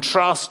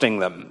 contrasting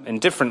them in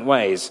different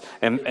ways,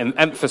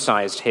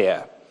 emphasized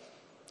here.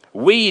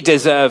 We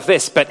deserve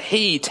this, but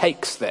he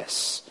takes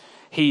this.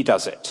 He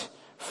does it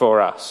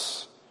for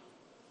us.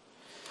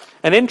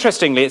 And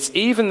interestingly, it's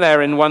even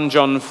there in 1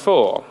 John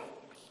 4.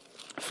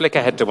 Flick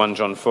ahead to 1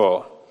 John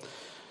 4.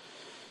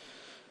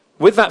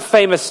 With that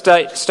famous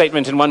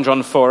statement in 1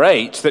 John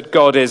 4:8 that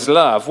God is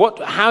love,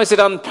 how is it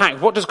unpacked?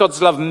 What does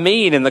God's love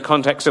mean in the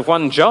context of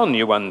 1 John,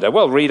 you wonder?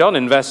 Well, read on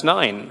in verse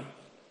 9.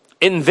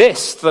 In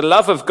this, the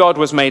love of God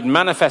was made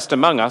manifest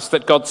among us,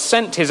 that God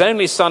sent his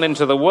only Son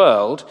into the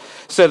world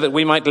so that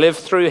we might live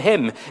through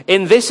him.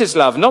 In this is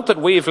love, not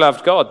that we've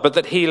loved God, but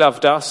that he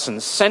loved us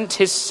and sent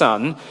his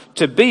Son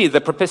to be the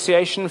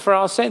propitiation for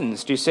our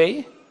sins. Do you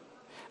see?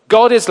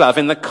 God is love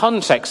in the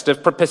context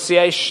of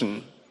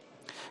propitiation.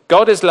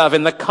 God is love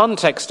in the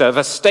context of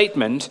a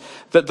statement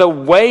that the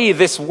way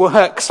this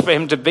works for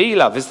him to be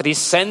love is that he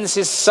sends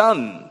his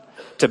Son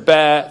to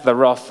bear the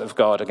wrath of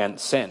God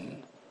against sin.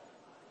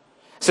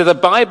 So the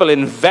Bible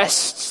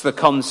invests the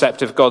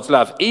concept of God's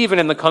love, even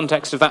in the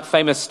context of that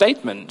famous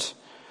statement,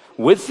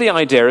 with the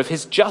idea of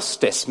his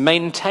justice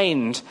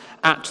maintained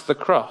at the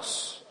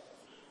cross.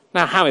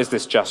 Now, how is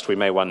this just, we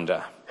may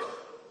wonder?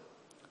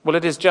 Well,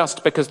 it is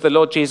just because the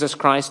Lord Jesus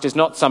Christ is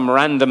not some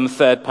random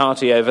third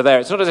party over there.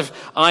 It's not as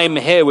if I'm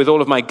here with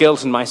all of my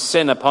guilt and my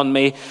sin upon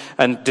me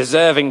and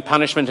deserving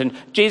punishment, and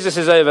Jesus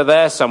is over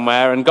there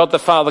somewhere, and God the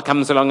Father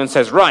comes along and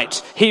says, right,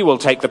 he will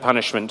take the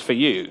punishment for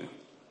you.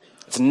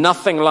 It's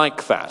nothing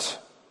like that.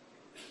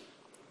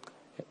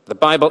 The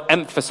Bible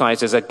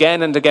emphasizes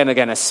again and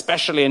again,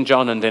 especially in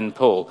John and in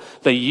Paul,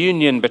 the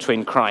union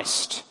between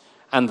Christ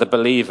and the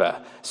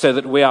believer, so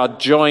that we are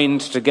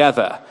joined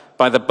together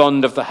by the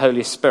bond of the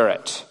Holy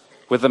Spirit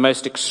with the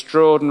most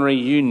extraordinary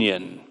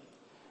union.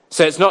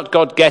 So it's not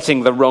God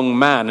getting the wrong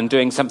man and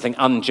doing something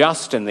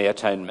unjust in the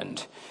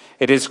atonement.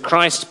 It is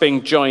Christ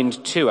being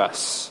joined to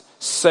us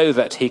so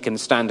that he can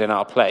stand in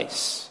our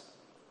place.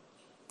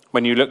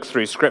 When you look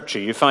through Scripture,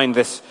 you find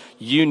this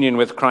union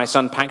with Christ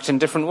unpacked in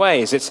different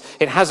ways.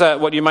 It has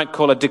what you might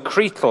call a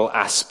decretal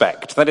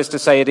aspect. That is to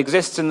say, it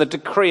exists in the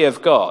decree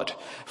of God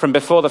from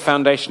before the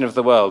foundation of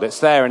the world. It's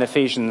there in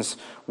Ephesians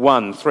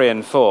 1, 3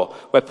 and 4,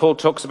 where Paul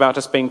talks about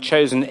us being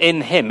chosen in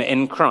him,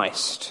 in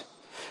Christ.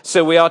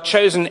 So we are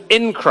chosen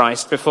in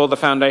Christ before the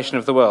foundation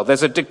of the world.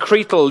 There's a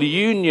decretal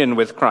union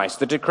with Christ.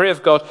 The decree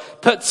of God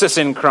puts us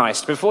in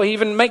Christ before he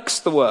even makes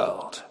the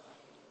world.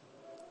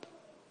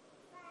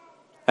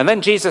 And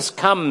then Jesus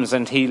comes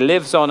and he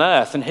lives on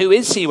earth. And who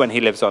is he when he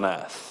lives on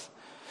earth?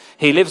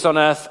 He lives on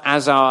earth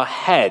as our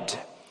head,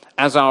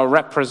 as our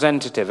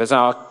representative, as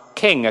our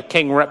king, a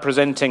king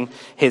representing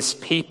his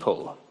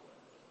people.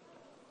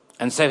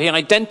 And so he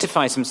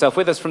identifies himself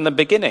with us from the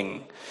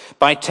beginning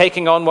by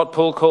taking on what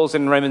Paul calls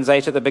in Romans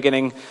 8 at the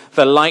beginning,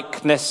 the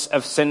likeness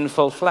of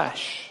sinful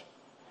flesh.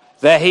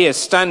 There he is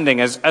standing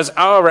as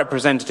our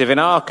representative in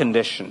our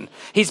condition.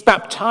 He's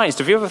baptized.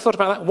 Have you ever thought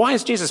about that? Why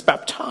is Jesus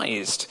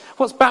baptized?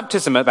 What's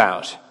baptism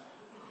about?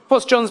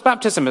 What's John's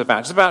baptism about?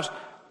 It's about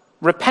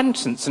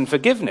repentance and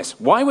forgiveness.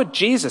 Why would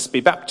Jesus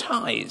be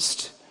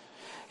baptized?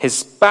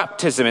 His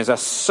baptism is a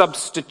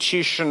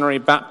substitutionary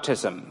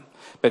baptism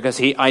because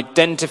he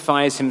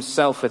identifies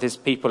himself with his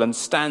people and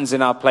stands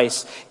in our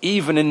place,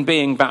 even in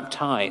being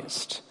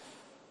baptized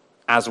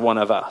as one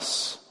of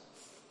us.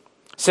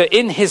 So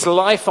in his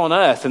life on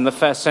earth in the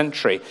first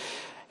century,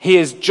 he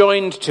is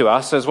joined to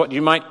us as what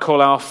you might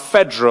call our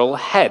federal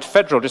head.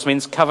 Federal just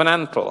means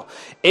covenantal.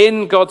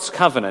 In God's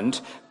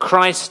covenant,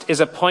 Christ is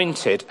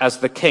appointed as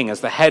the king,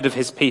 as the head of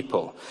his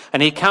people.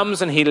 And he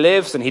comes and he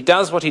lives and he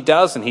does what he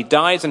does and he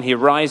dies and he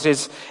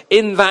rises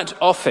in that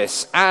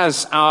office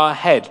as our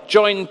head,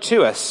 joined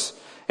to us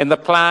in the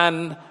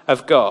plan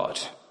of God.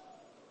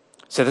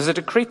 So there's a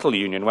decretal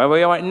union where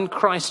we are in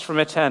Christ from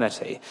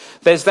eternity.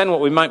 There's then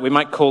what we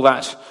might call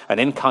that an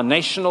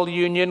incarnational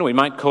union. We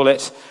might call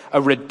it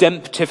a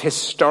redemptive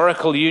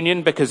historical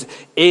union, because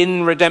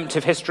in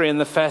redemptive history in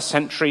the first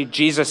century,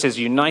 Jesus is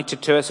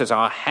united to us as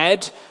our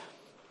head,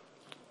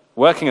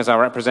 working as our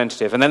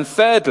representative. And then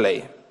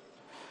thirdly,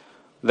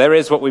 there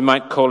is what we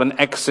might call an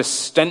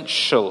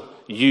existential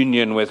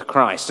union with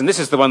Christ. And this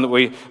is the one that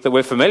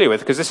we're familiar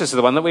with, because this is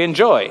the one that we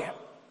enjoy.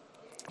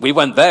 We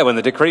weren't there when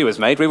the decree was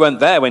made. We weren't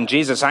there when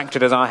Jesus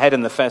acted as our head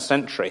in the first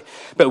century.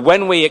 But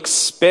when we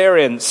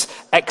experience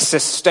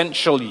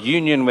existential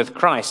union with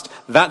Christ,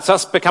 that's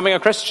us becoming a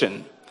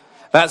Christian.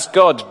 That's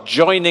God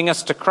joining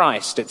us to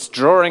Christ. It's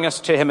drawing us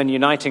to him and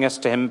uniting us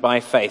to him by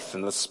faith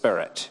and the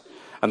Spirit.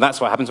 And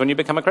that's what happens when you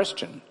become a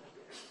Christian.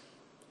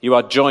 You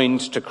are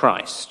joined to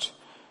Christ.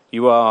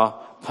 You are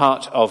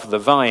part of the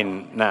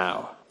vine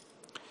now.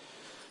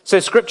 So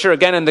Scripture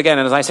again and again,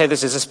 and as I say,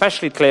 this is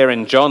especially clear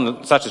in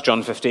John, such as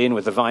John 15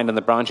 with the vine and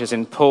the branches.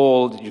 In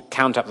Paul, you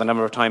count up the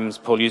number of times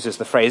Paul uses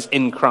the phrase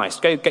in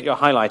Christ. Go get your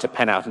highlighter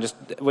pen out and just,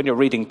 when you're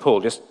reading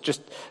Paul,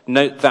 just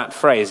note that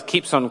phrase.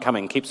 Keeps on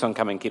coming, keeps on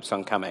coming, keeps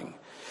on coming.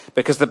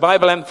 Because the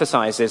Bible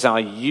emphasizes our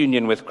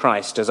union with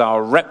Christ as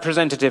our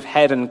representative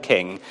head and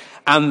king,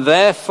 and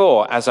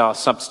therefore as our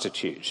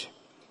substitute.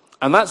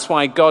 And that's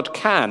why God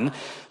can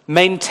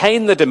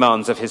maintain the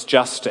demands of his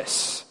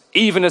justice,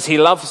 even as he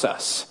loves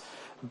us,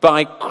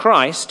 by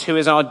Christ, who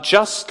is our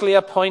justly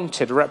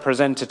appointed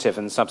representative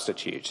and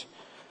substitute,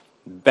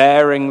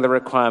 bearing the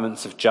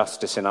requirements of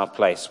justice in our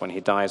place when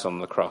he dies on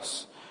the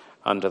cross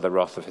under the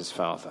wrath of his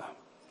Father.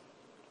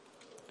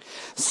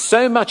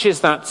 So much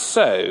is that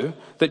so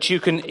that you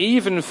can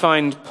even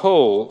find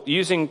Paul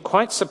using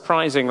quite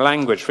surprising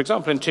language. For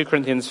example, in 2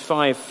 Corinthians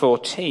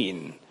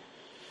 5:14,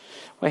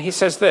 where he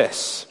says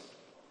this,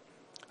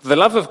 The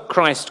love of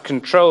Christ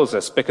controls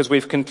us because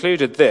we've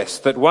concluded this,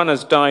 that one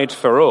has died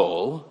for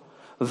all,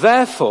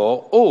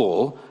 therefore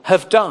all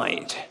have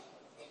died.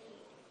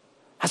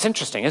 That's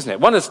interesting, isn't it?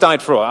 One has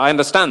died for all. I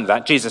understand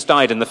that. Jesus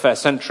died in the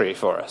first century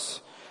for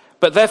us.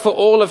 But therefore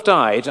all have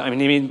died. I mean,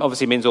 he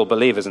obviously means all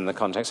believers in the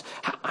context.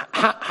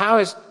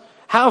 How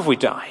have we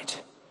died?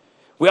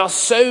 We are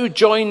so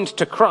joined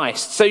to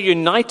Christ, so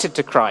united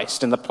to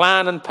Christ in the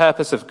plan and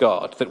purpose of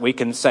God that we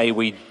can say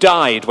we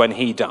died when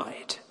he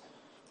died.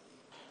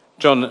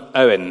 John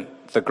Owen,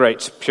 the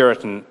great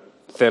Puritan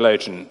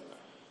theologian,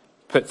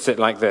 puts it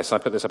like this. I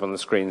put this up on the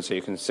screen so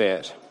you can see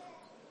it.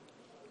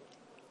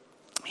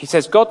 He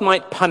says, God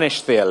might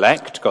punish the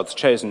elect, God's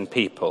chosen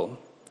people,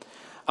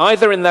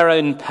 either in their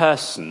own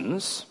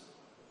persons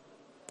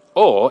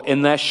or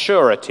in their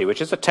surety,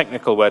 which is a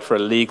technical word for a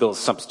legal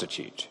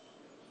substitute,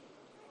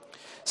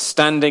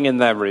 standing in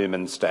their room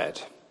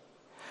instead.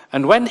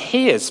 And when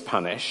he is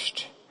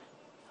punished,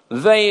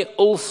 they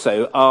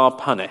also are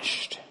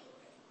punished.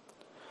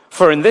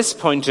 For in this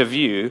point of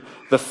view,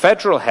 the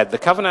federal head, the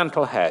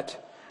covenantal head,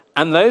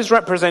 and those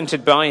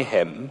represented by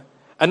him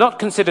are not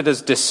considered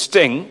as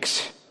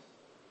distinct,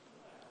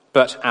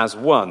 but as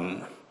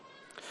one.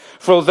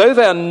 For although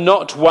they are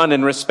not one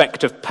in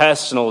respect of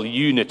personal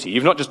unity,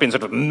 you've not just been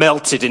sort of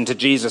melted into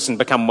Jesus and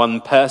become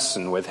one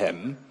person with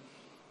him,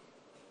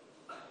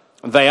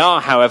 they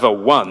are, however,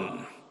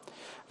 one.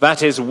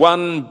 That is,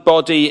 one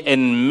body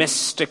in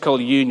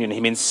mystical union. He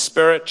means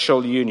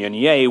spiritual union.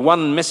 Yea,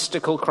 one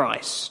mystical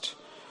Christ.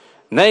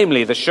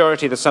 Namely, the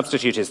surety, the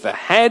substitute, is the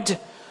head,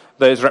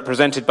 those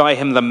represented by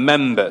him, the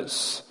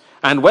members.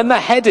 And when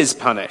the head is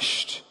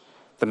punished,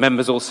 the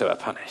members also are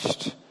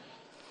punished.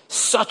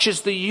 Such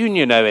is the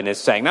union, Owen is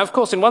saying. Now, of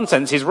course, in one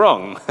sense, he's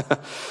wrong.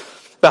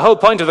 The whole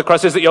point of the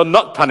cross is that you're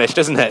not punished,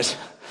 isn't it?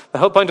 The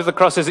whole point of the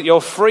cross is that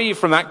you're free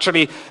from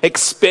actually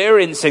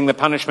experiencing the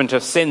punishment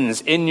of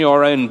sins in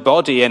your own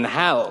body in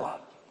hell.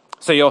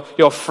 So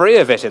you're free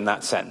of it in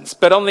that sense.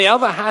 But on the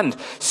other hand,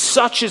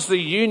 such is the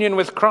union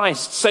with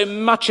Christ, so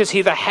much is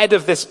he the head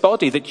of this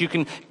body, that you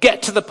can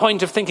get to the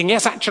point of thinking,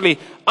 yes, actually,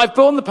 I've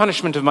borne the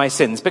punishment of my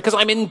sins because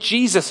I'm in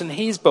Jesus and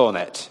he's borne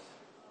it.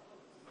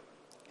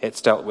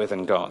 It's dealt with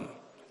and gone.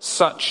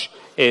 Such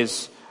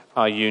is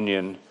our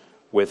union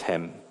with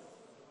him.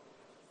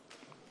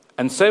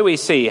 And so we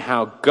see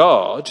how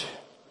God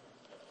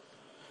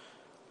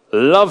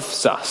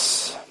loves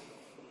us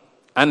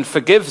and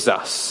forgives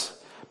us,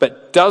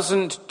 but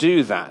doesn't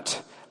do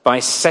that by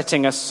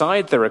setting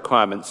aside the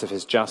requirements of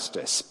his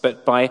justice,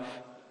 but by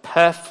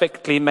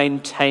perfectly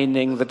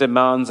maintaining the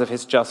demands of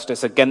his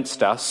justice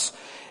against us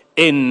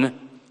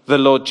in the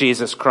Lord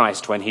Jesus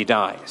Christ when he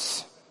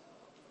dies,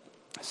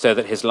 so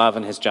that his love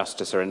and his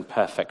justice are in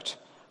perfect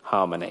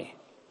harmony.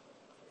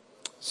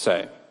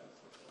 So,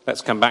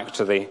 let's come back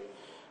to the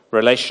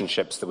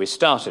relationships that we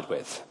started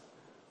with.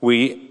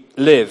 We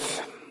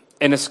live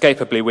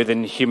inescapably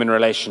within human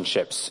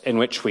relationships in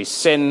which we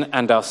sin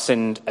and are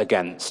sinned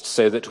against,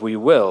 so that we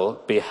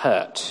will be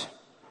hurt.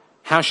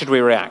 How should we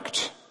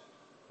react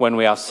when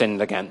we are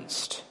sinned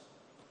against?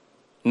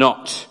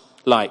 Not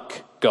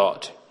like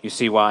God. You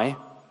see why?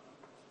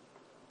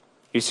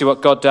 You see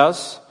what God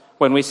does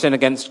when we sin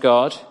against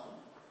God?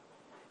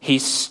 He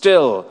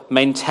still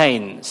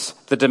maintains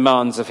the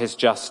demands of his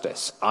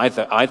justice,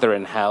 either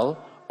in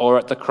hell or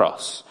at the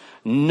cross.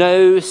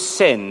 No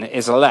sin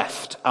is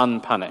left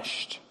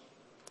unpunished.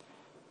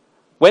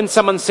 When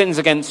someone sins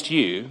against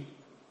you,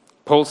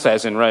 Paul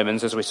says in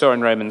Romans, as we saw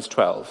in Romans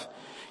 12,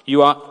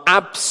 you are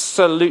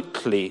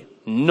absolutely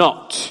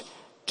not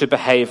to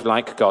behave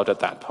like God at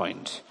that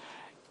point.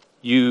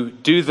 You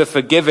do the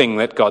forgiving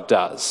that God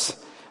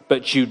does,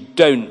 but you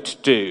don't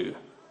do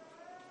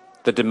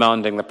the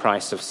demanding the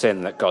price of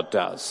sin that God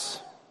does.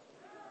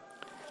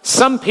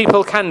 Some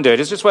people can do it.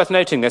 It's just worth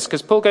noting this,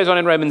 because Paul goes on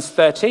in Romans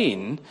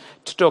 13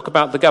 to talk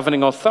about the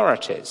governing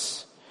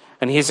authorities.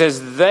 And he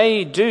says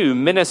they do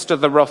minister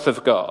the wrath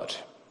of God.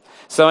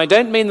 So I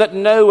don't mean that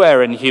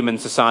nowhere in human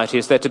society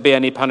is there to be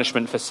any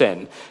punishment for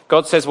sin.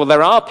 God says, well,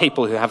 there are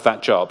people who have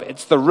that job.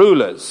 It's the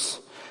rulers.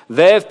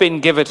 They've been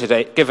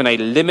given a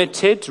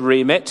limited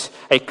remit,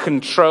 a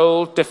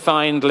controlled,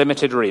 defined,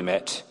 limited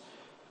remit,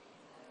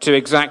 to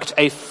exact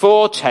a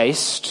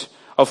foretaste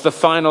of the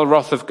final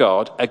wrath of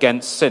God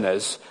against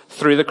sinners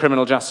through the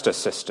criminal justice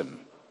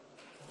system.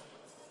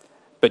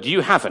 But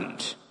you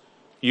haven't.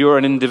 You're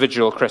an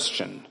individual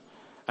Christian,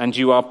 and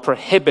you are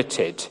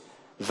prohibited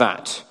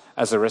that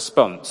as a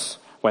response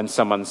when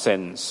someone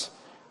sins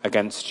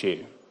against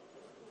you.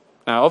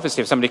 Now,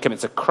 obviously, if somebody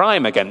commits a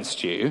crime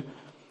against you,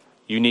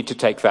 you need to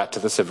take that to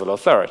the civil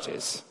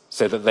authorities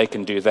so that they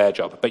can do their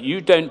job. But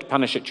you don't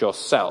punish it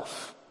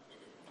yourself.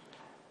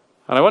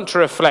 And I want to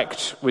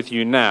reflect with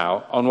you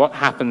now on what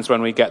happens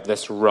when we get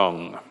this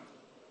wrong.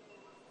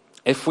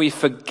 If we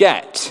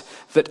forget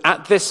that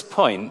at this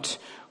point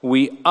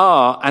we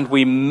are and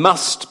we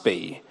must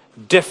be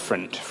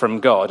different from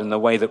God in the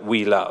way that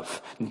we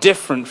love,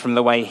 different from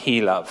the way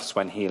he loves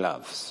when he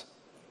loves.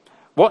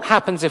 What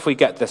happens if we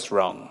get this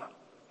wrong?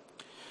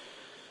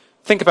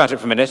 Think about it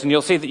for a minute, and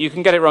you'll see that you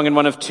can get it wrong in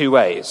one of two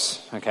ways,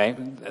 okay?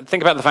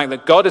 Think about the fact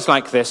that God is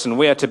like this, and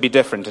we are to be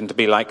different and to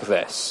be like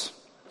this.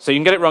 So you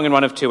can get it wrong in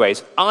one of two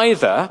ways.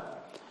 Either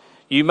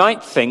you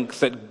might think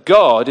that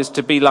God is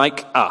to be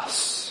like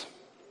us.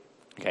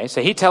 Okay,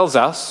 so he tells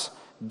us,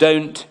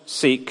 don't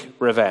seek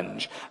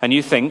revenge. And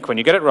you think, when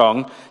you get it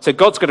wrong, so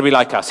God's got to be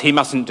like us. He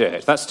mustn't do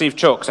it. That's Steve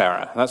Chalk's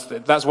error.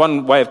 That's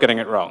one way of getting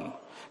it wrong.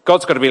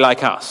 God's got to be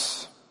like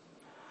us.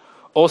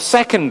 Or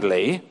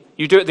secondly,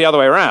 you do it the other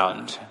way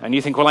around, and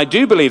you think, well, I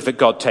do believe that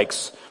God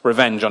takes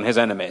revenge on his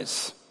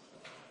enemies.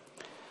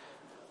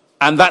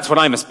 And that's what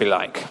I must be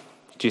like.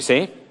 Do you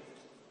see?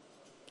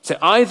 So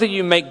either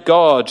you make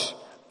God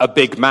a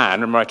big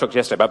man, remember I talked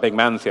yesterday about big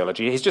man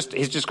theology, he's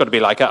just got to be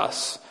like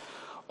us.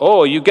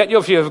 Or you get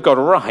your view of God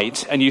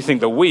right, and you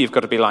think that we've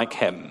got to be like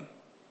him.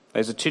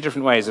 Those are two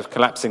different ways of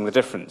collapsing the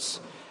difference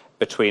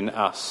between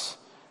us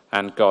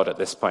and God at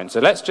this point. So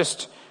let's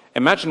just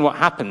imagine what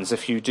happens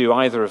if you do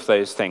either of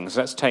those things.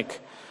 Let's take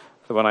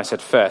the one I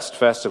said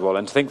first of all,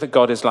 and to think that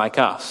God is like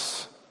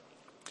us.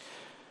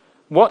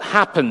 What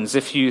happens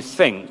if you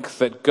think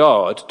that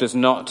God does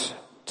not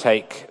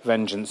take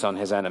vengeance on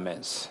his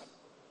enemies?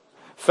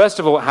 First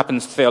of all, what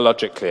happens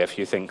theologically if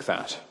you think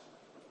that?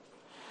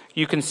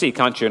 You can see,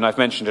 can't you, and I've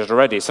mentioned it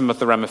already, some of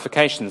the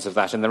ramifications of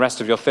that in the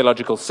rest of your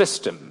theological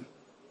system.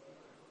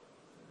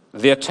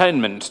 The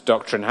atonement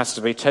doctrine has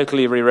to be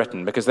totally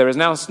rewritten, because there is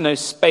now no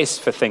space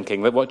for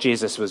thinking that what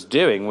Jesus was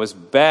doing was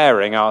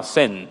bearing our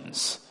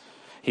sins.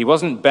 He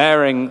wasn't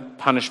bearing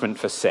punishment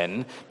for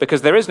sin,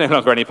 because there is no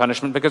longer any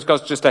punishment, because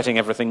God's just letting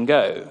everything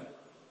go.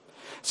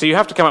 So you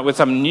have to come up with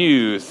some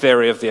new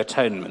theory of the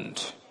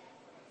atonement.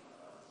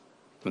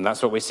 And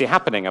that's what we see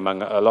happening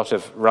among a lot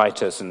of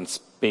writers and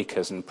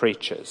speakers and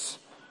preachers.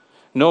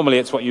 Normally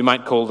it's what you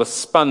might call the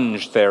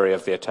sponge theory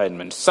of the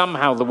atonement.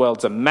 Somehow the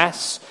world's a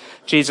mess.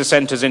 Jesus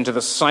enters into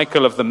the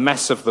cycle of the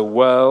mess of the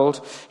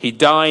world. He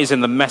dies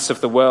in the mess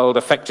of the world,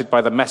 affected by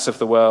the mess of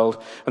the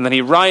world. And then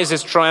he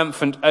rises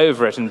triumphant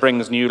over it and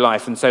brings new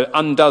life, and so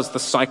undoes the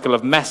cycle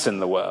of mess in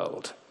the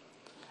world.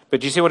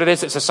 But do you see what it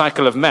is? It's a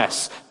cycle of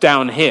mess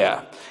down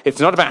here. It's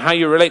not about how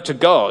you relate to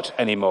God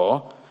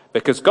anymore,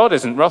 because God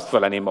isn't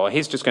wrathful anymore.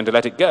 He's just going to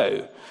let it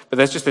go. But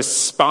there's just this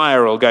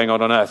spiral going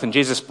on earth, and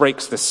Jesus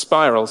breaks this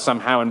spiral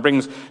somehow and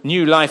brings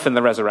new life in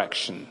the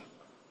resurrection.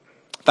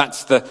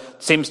 That's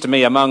seems to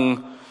me,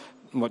 among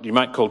what you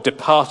might call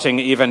departing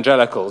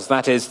evangelicals,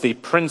 that is the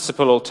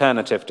principal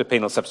alternative to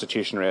penal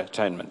substitutionary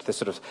atonement, this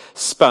sort of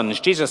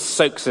sponge. Jesus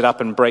soaks it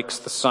up and breaks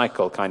the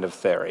cycle kind of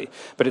theory.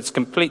 But it's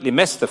completely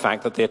missed the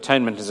fact that the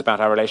atonement is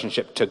about our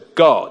relationship to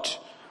God,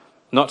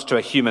 not to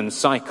a human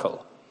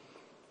cycle.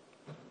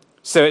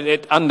 So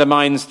it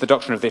undermines the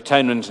doctrine of the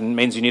atonement and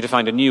means you need to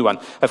find a new one.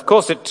 Of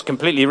course, it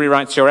completely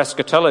rewrites your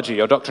eschatology,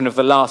 your doctrine of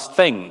the last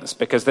things,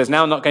 because there's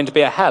now not going to be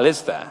a hell,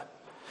 is there?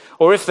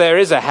 Or if there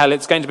is a hell,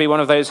 it's going to be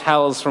one of those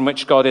hells from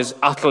which God is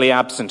utterly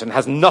absent and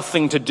has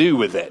nothing to do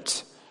with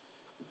it.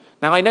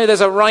 Now, I know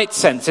there's a right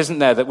sense, isn't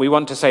there, that we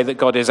want to say that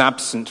God is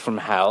absent from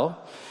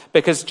hell,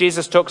 because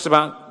Jesus talks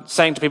about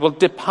saying to people,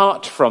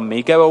 depart from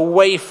me, go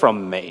away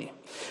from me.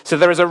 So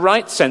there is a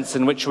right sense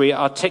in which we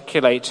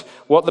articulate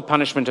what the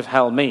punishment of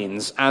hell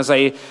means as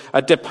a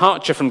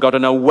departure from God,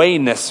 an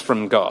awayness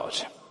from God.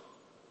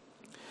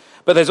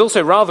 But there's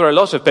also rather a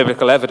lot of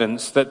biblical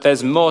evidence that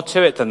there's more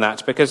to it than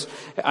that, because,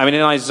 in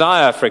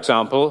Isaiah, for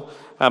example,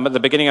 at the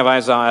beginning of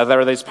Isaiah,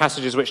 there are these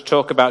passages which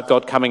talk about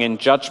God coming in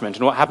judgment.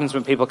 And what happens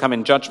when people come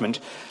in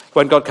judgment,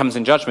 when God comes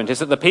in judgment, is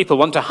that the people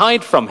want to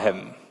hide from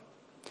him.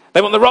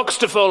 They want the rocks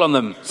to fall on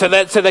them, so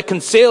they're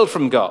concealed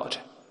from God.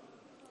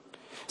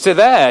 So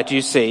there, do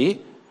you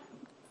see,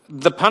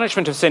 the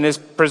punishment of sin is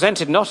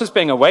presented not as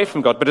being away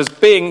from God, but as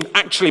being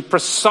actually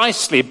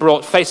precisely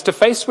brought face to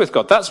face with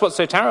God. That's what's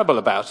so terrible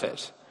about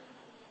it,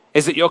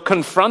 is that you're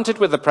confronted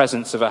with the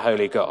presence of a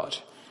holy God.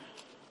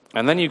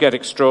 And then you get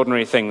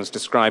extraordinary things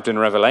described in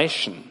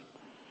Revelation.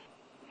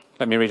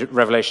 Let me read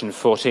Revelation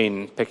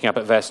 14, picking up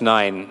at verse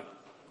 9.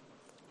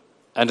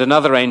 And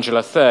another angel,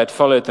 a third,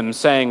 followed them,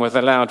 saying with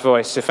a loud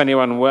voice, if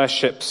anyone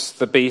worships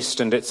the beast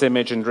and its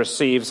image and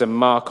receives a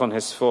mark on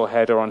his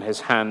forehead or on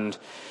his hand,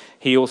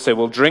 he also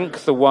will drink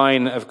the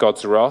wine of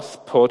God's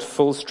wrath, poured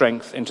full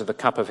strength into the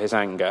cup of his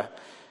anger.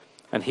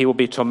 And he will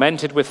be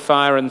tormented with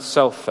fire and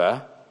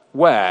sulfur.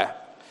 Where?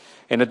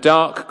 In a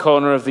dark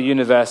corner of the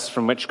universe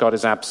from which God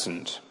is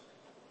absent.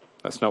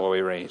 That's not what we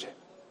read.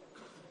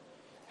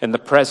 In the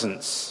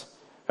presence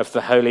of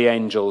the holy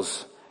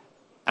angels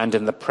and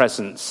in the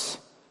presence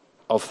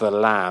of the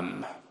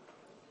Lamb.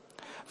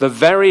 The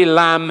very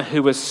Lamb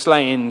who was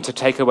slain to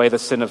take away the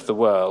sin of the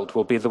world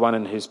will be the one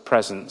in whose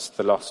presence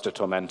the lost are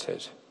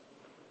tormented.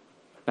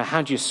 Now,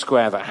 how do you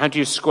square that? How do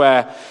you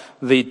square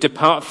the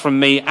depart from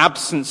me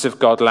absence of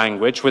God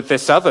language with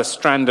this other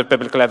strand of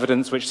biblical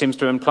evidence which seems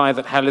to imply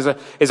that hell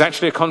is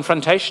actually a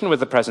confrontation with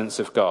the presence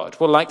of God?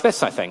 Well, like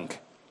this, I think.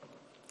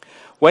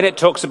 When it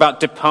talks about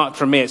depart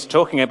from me, it's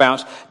talking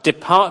about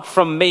depart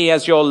from me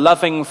as your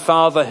loving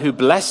Father who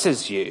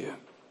blesses you.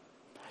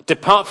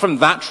 Depart from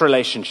that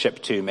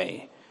relationship to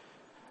me.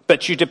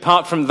 but you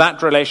depart from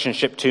that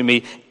relationship to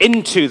me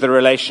into the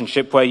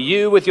relationship where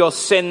you, with your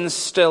sins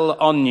still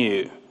on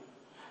you,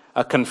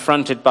 are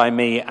confronted by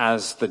me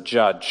as the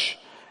judge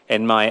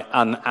in my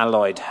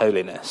unalloyed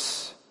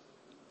holiness.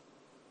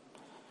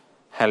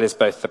 Hell is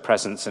both the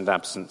presence and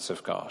absence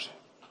of God.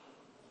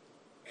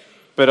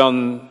 But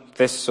on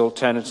this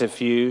alternative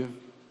view,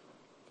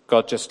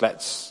 God just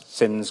lets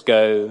sins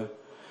go.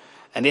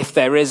 And if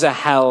there is a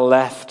hell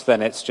left,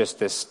 then it's just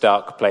this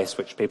dark place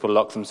which people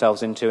lock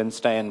themselves into and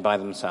stay in by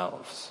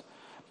themselves.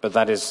 But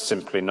that is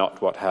simply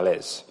not what hell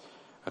is,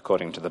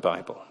 according to the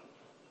Bible.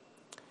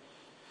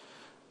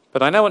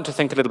 But I now want to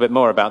think a little bit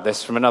more about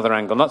this from another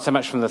angle, not so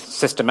much from the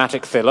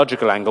systematic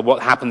theological angle,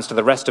 what happens to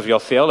the rest of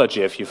your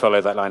theology if you follow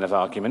that line of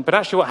argument, but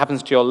actually what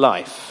happens to your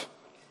life.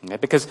 Okay?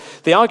 Because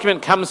the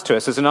argument comes to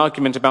us as an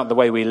argument about the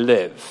way we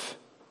live.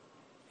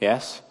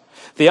 Yes?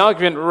 The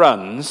argument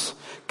runs,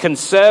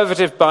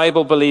 conservative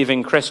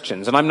Bible-believing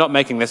Christians, and I'm not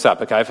making this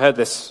up, okay, I've heard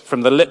this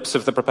from the lips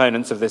of the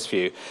proponents of this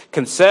view,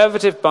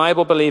 conservative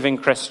Bible-believing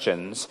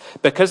Christians,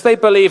 because they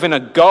believe in a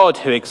God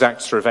who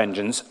exacts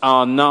revengeance,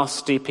 are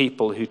nasty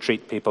people who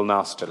treat people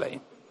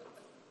nastily.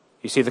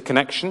 You see the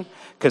connection?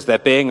 Because they're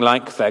being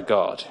like their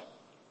God.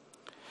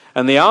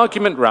 And the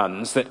argument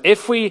runs that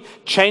if we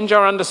change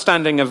our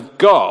understanding of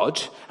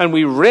God, and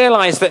we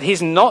realize that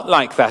he's not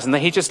like that, and that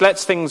he just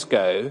lets things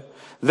go,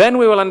 then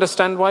we will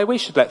understand why we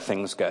should let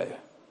things go.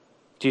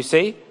 Do you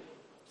see?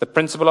 The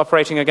principle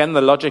operating again,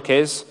 the logic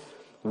is,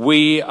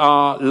 we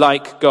are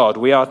like God.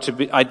 We are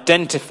to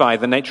identify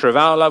the nature of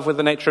our love with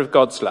the nature of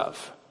God's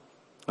love.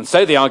 And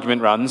so the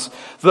argument runs,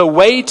 the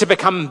way to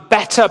become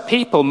better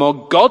people,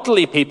 more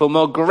godly people,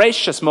 more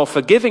gracious, more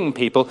forgiving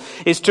people,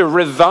 is to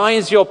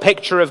revise your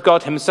picture of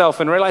God himself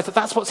and realize that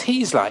that's what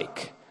he's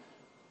like.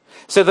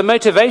 So the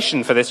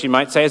motivation for this, you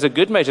might say, is a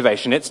good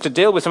motivation. It's to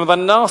deal with some of the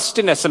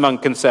nastiness among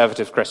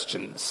conservative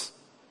Christians,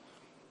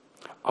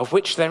 of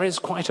which there is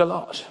quite a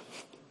lot.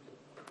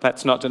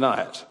 Let's not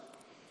deny it.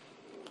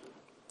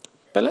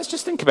 But let's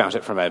just think about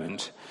it for a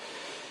moment.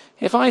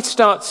 If I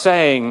start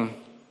saying,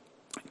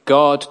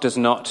 God does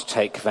not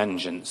take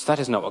vengeance, that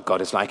is not what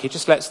God is like. He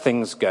just lets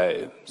things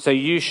go. So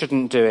you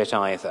shouldn't do it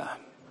either.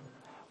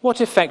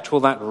 What effect will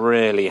that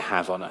really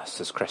have on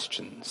us as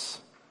Christians?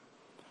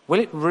 Will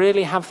it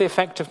really have the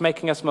effect of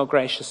making us more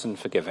gracious and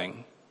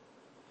forgiving?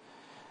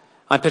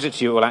 I put it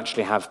to you, it will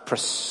actually have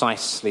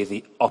precisely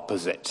the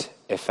opposite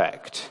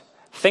effect.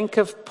 Think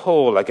of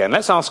Paul again.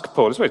 Let's ask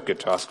Paul. It's always good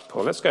to ask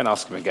Paul. Let's go and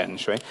ask him again,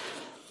 shall we?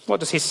 What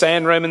does he say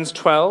in Romans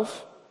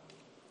 12?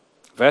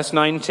 Verse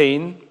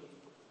 19.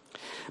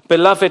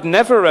 Beloved,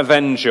 never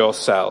avenge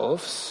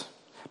yourselves,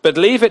 but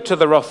leave it to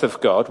the wrath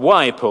of God.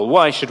 Why, Paul?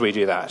 Why should we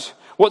do that?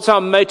 What's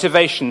our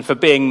motivation for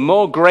being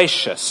more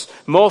gracious,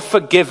 more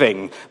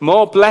forgiving,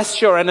 more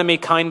bless your enemy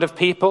kind of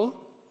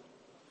people?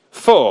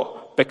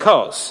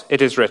 Because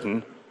it is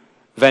written,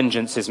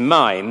 vengeance is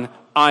mine,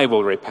 I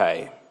will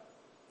repay.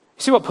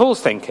 You see what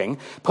Paul's thinking?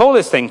 Paul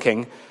is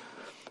thinking,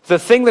 the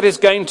thing that is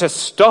going to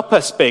stop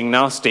us being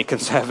nasty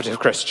conservative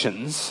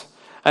Christians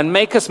and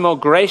make us more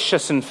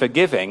gracious and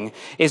forgiving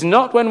is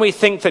not when we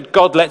think that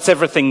God lets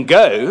everything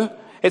go.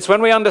 It's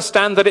when we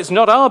understand that it's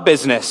not our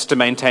business to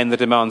maintain the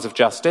demands of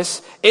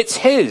justice. It's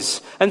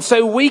his. And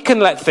so we can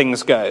let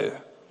things go.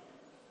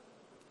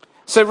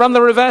 So run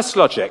the reverse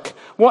logic.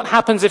 What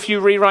happens if you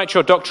rewrite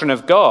your doctrine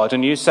of God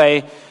and you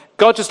say,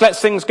 God just lets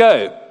things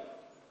go?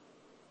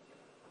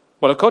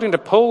 Well, according to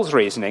Paul's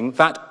reasoning,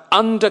 that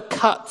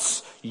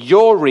undercuts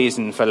your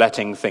reason for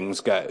letting things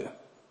go.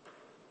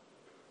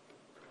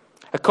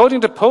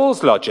 According to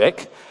Paul's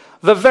logic,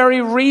 the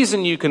very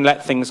reason you can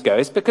let things go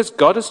is because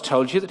God has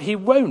told you that he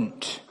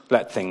won't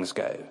let things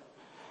go.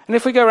 And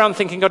if we go around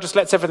thinking God just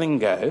lets everything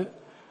go,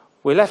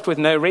 we're left with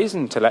no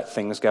reason to let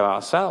things go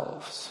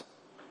ourselves.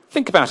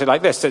 Think about it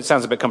like this. It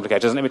sounds a bit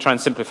complicated, doesn't it? Let me try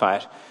and simplify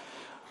it.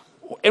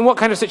 In what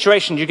kind of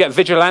situation do you get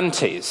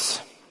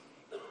vigilantes?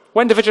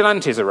 When do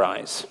vigilantes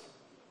arise?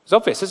 It's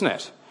obvious, isn't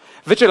it?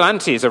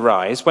 Vigilantes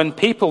arise when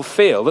people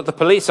feel that the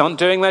police aren't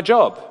doing their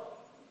job.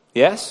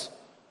 Yes?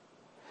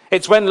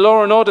 It's when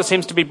law and order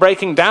seems to be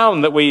breaking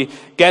down that we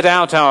get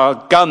out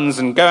our guns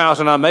and go out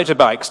on our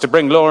motorbikes to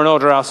bring law and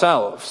order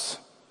ourselves.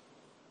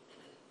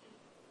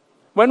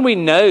 When we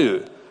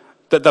know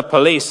that the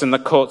police and the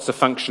courts are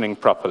functioning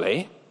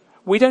properly,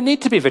 we don't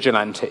need to be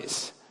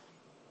vigilantes.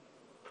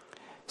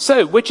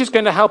 So, which is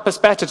going to help us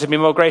better to be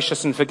more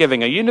gracious and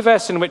forgiving? A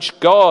universe in which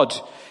God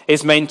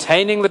is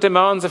maintaining the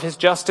demands of his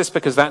justice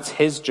because that's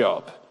his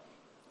job?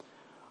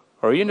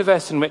 Or a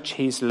universe in which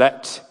he's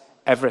let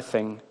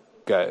everything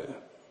go?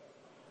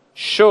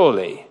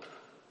 Surely,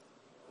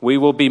 we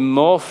will be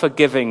more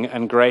forgiving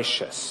and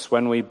gracious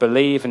when we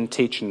believe and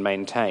teach and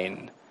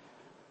maintain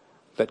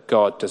that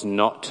God does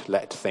not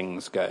let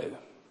things go.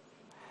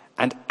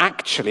 And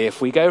actually, if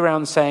we go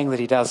around saying that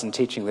he does and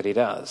teaching that he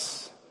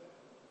does,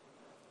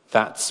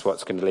 that's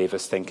what's going to leave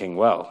us thinking,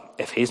 well,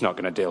 if he's not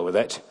going to deal with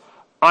it,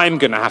 I'm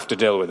going to have to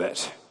deal with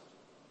it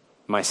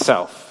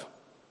myself.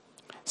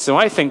 So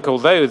I think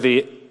although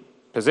the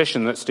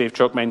position that Steve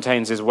Chalk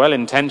maintains is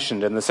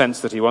well-intentioned in the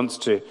sense that he wants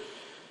to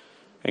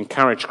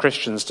encourage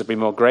Christians to be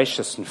more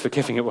gracious and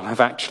forgiving, it will have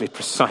actually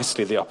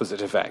precisely the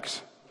opposite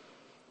effect.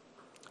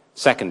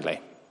 Secondly,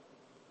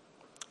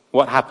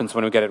 what happens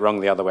when we get it wrong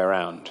the other way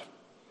around?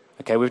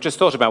 Okay, we've just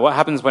thought about what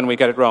happens when we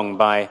get it wrong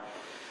by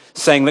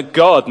saying that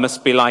God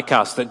must be like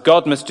us, that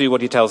God must do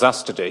what he tells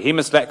us to do. He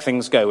must let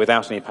things go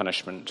without any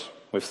punishment.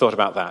 We've thought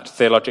about that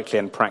theologically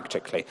and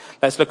practically.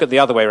 Let's look at the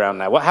other way around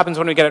now. What happens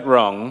when we get it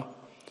wrong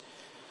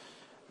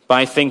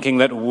by thinking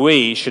that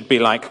we should be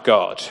like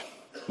God?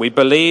 We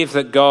believe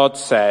that God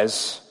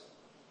says,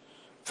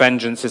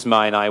 vengeance is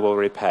mine, I will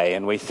repay.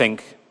 And we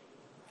think,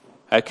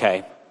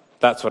 okay,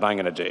 that's what I'm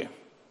going to do.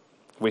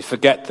 We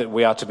forget that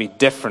we are to be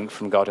different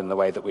from God in the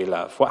way that we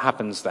love. What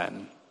happens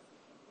then?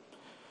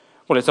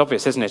 Well, it's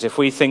obvious, isn't it? If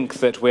we think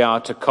that we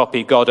are to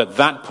copy God at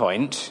that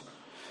point,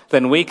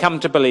 then we come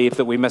to believe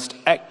that we must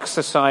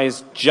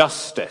exercise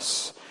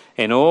justice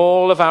in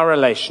all of our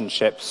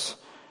relationships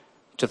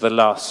to the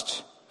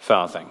last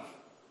farthing.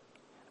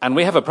 And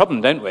we have a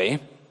problem, don't we?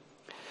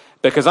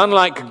 Because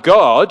unlike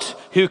God,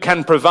 who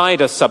can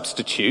provide a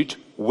substitute,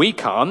 we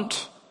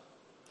can't.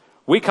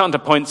 We can't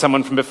appoint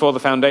someone from before the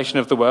foundation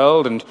of the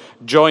world and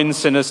join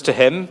sinners to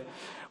him.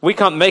 We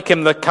can't make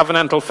him the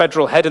covenantal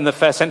federal head in the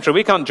first century.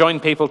 We can't join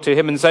people to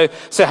him and so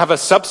have a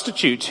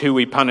substitute who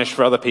we punish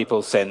for other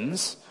people's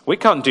sins. We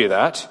can't do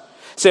that.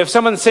 So if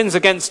someone sins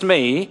against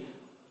me,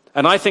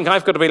 and I think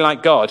I've got to be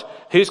like God,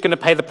 who's going to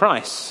pay the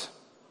price?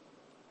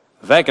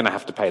 They're going to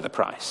have to pay the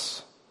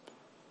price.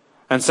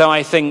 And so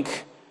I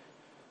think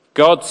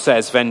God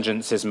says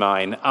vengeance is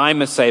mine, I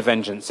must say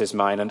vengeance is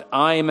mine, and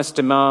I must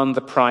demand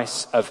the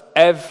price of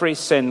every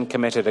sin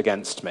committed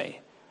against me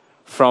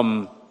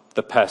from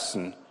the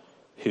person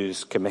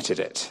who's committed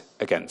it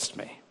against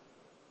me.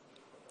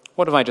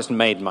 What have I just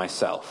made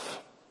myself?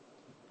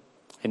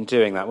 In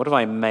doing that, what have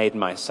I made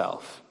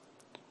myself?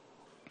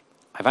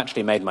 I've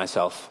actually made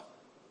myself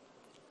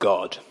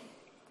God,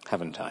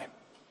 haven't I?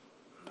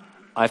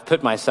 I've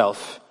put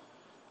myself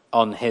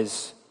on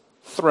his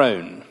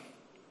throne.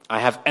 I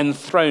have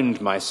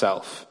enthroned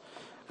myself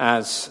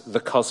as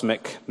the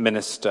cosmic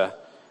minister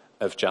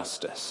of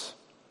justice.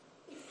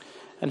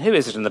 And who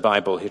is it in the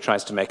Bible who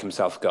tries to make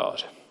himself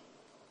God?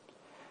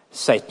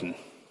 Satan.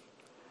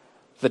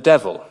 The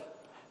devil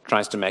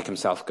tries to make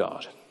himself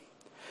God.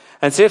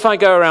 And so if I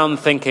go around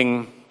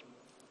thinking,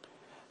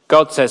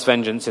 God says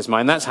vengeance is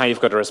mine, that's how you've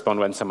got to respond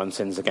when someone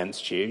sins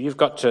against you. You've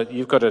got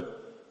to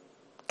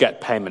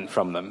get payment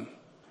from them.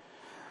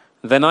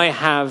 Then I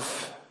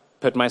have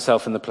put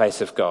myself in the place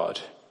of God,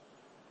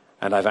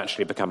 and I've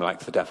actually become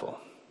like the devil.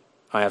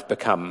 I have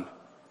become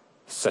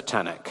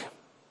satanic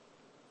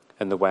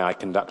in the way I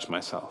conduct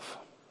myself.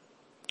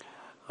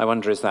 I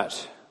wonder, is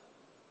that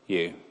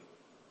you?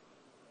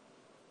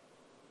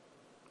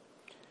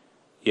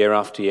 Year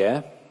after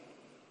year,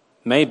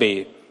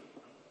 maybe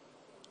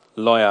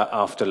lawyer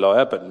after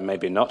lawyer, but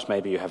maybe not.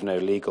 Maybe you have no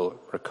legal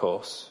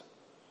recourse.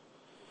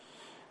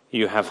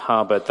 You have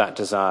harbored that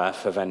desire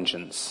for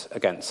vengeance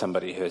against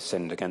somebody who has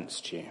sinned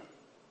against you.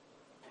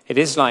 It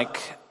is like,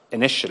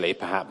 initially,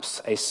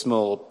 perhaps, a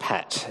small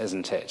pet,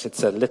 isn't it?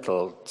 It's a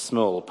little,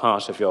 small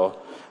part of your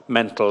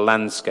mental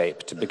landscape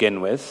to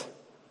begin with,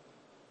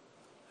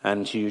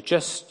 and you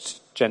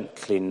just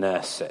gently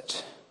nurse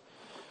it,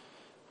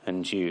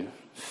 and you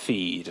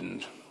feed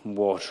and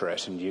water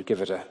it, and you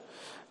give it a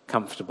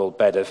comfortable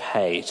bed of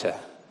hay to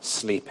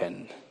sleep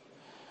in.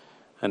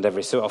 And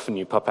every so often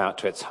you pop out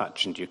to its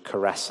hutch and you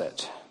caress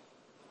it.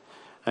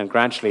 And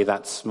gradually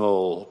that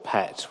small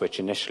pet, which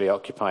initially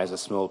occupies a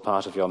small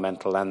part of your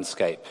mental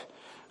landscape,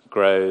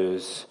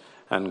 grows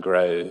and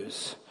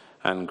grows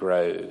and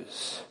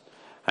grows,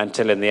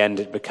 until in the end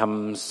it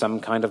becomes some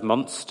kind of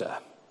monster.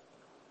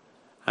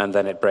 And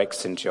then it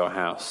breaks into your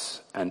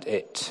house and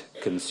it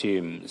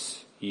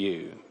consumes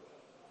you.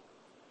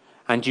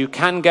 And you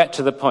can get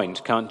to the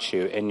point, can't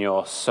you, in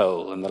your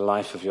soul, in the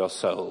life of your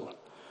soul,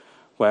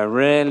 where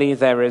really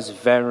there is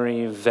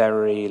very,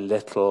 very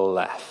little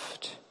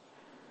left,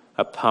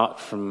 apart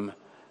from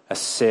a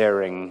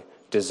searing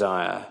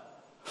desire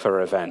for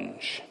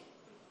revenge.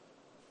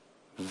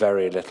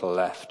 Very little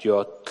left.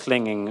 You're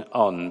clinging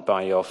on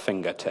by your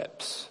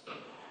fingertips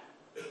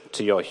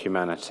to your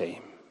humanity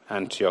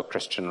and to your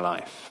Christian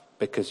life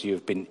because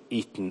you've been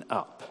eaten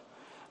up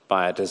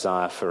by a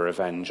desire for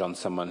revenge on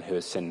someone who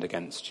has sinned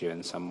against you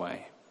in some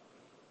way.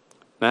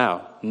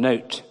 Now,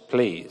 note,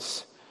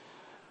 please,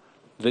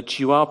 that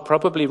you are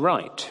probably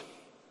right,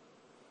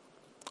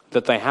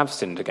 that they have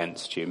sinned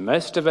against you.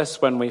 Most of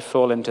us, when we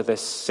fall into this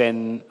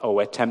sin or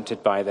we're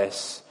tempted by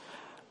this,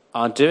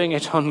 are doing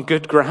it on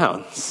good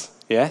grounds,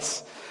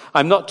 yes?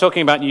 I'm not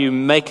talking about you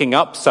making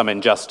up some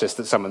injustice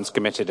that someone's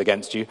committed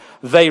against you.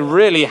 They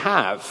really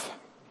have.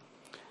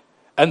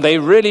 And they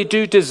really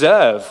do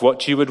deserve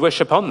what you would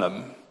wish upon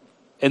them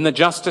in the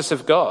justice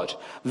of God.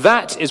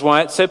 That is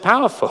why it's so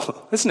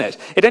powerful, isn't it?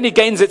 It only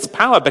gains its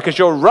power because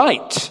you're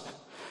right.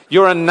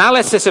 Your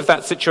analysis of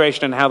that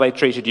situation and how they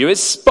treated you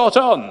is spot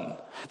on.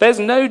 There's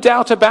no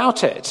doubt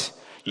about it.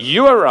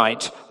 You are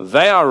right,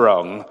 they are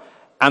wrong,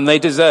 and they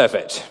deserve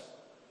it.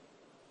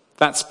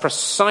 That's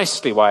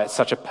precisely why it's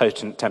such a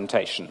potent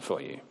temptation for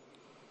you.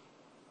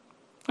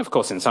 Of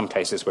course, in some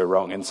cases we're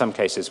wrong. In some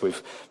cases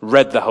we've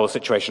read the whole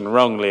situation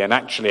wrongly, and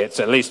actually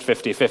it's at least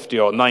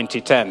 50-50 or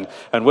 90-10,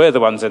 and we're the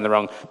ones in the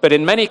wrong. But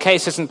in many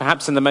cases, and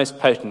perhaps in the most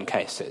potent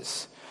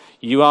cases,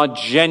 you are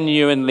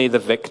genuinely the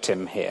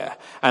victim here,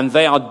 and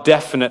they are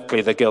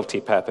definitely the guilty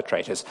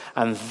perpetrators.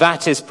 And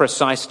that is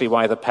precisely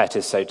why the pet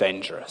is so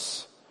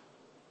dangerous,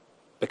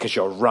 because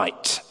you're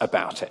right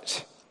about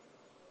it.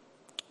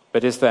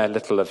 But is there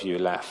little of you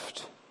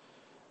left,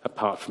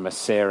 apart from a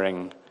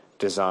searing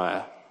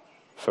desire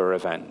for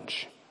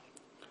revenge?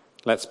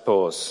 Let's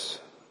pause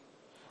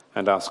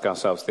and ask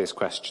ourselves these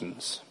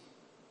questions.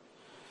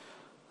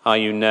 Are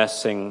you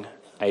nursing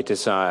a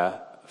desire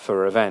for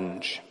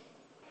revenge?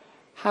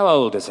 How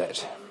old is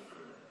it?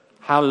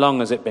 How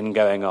long has it been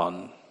going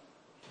on?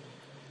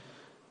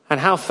 And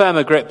how firm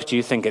a grip do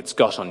you think it's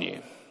got on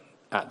you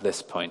at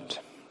this point?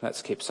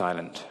 Let's keep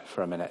silent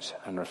for a minute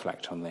and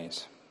reflect on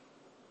these.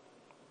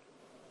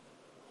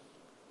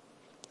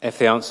 If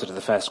the answer to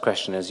the first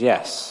question is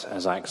yes,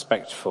 as I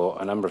expect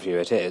for a number of you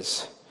it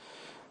is,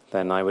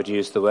 then I would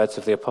use the words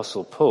of the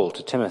Apostle Paul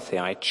to Timothy.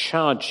 I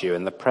charge you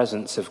in the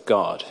presence of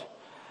God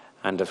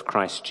and of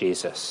Christ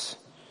Jesus,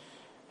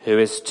 who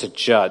is to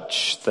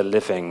judge the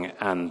living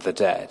and the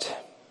dead,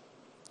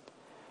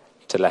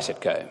 to let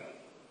it go.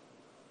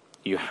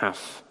 You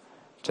have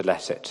to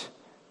let it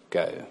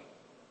go.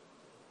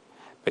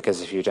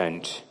 Because if you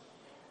don't,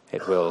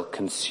 it will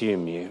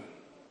consume you.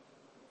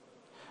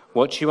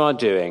 What you are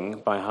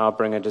doing by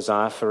harbouring a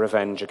desire for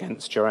revenge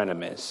against your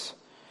enemies,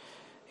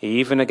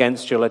 even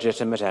against your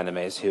legitimate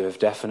enemies who have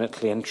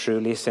definitely and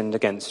truly sinned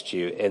against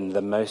you in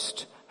the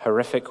most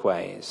horrific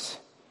ways,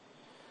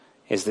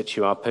 is that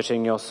you are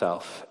putting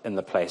yourself in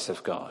the place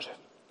of God.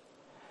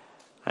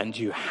 And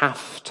you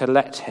have to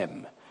let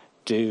him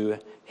do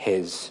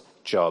his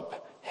job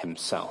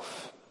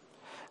himself.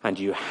 And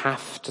you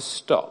have to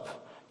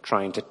stop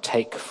trying to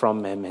take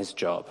from him his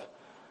job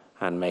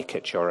and make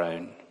it your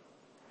own.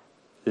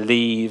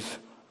 Leave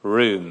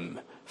room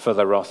for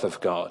the wrath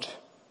of God.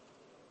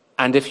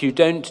 And if you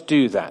don't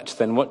do that,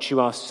 then what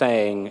you are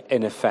saying,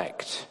 in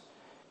effect,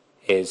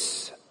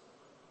 is,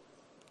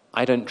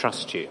 I don't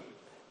trust you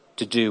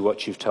to do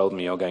what you've told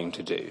me you're going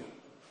to do.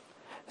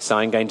 So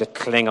I'm going to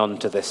cling on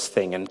to this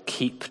thing and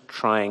keep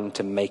trying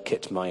to make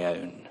it my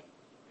own.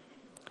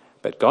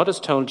 But God has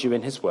told you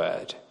in his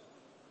word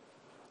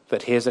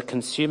that he is a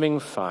consuming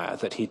fire,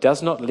 that he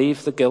does not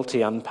leave the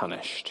guilty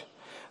unpunished,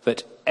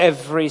 that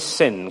every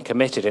sin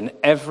committed in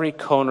every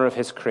corner of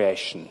his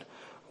creation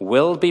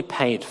will be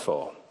paid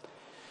for.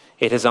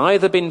 It has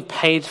either been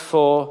paid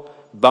for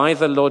by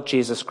the Lord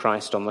Jesus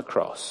Christ on the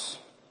cross,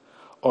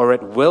 or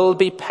it will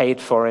be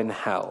paid for in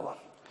hell.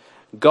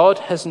 God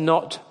has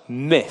not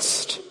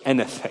missed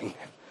anything.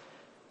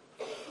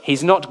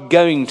 He's not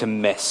going to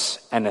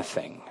miss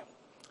anything.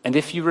 And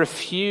if you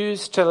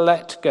refuse to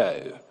let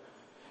go,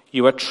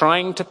 you are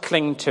trying to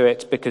cling to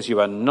it because you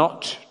are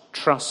not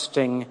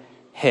trusting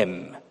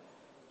him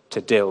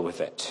to deal with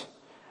it.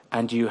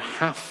 And you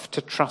have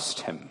to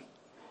trust him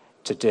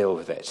to deal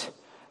with it.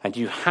 And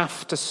you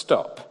have to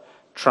stop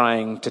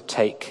trying to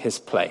take his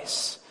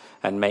place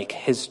and make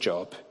his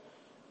job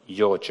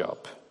your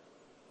job.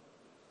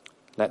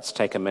 Let's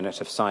take a minute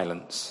of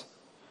silence.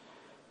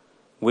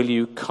 Will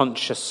you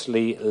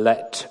consciously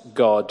let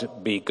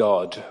God be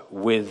God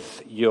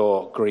with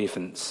your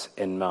grievance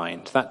in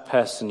mind? That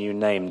person you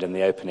named in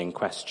the opening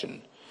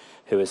question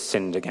who has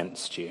sinned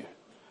against you.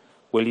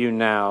 Will you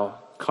now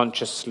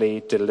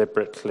consciously,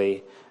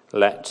 deliberately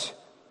let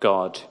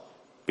God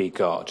be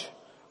God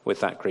with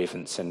that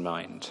grievance in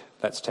mind?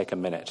 Let's take a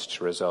minute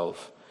to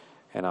resolve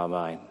in our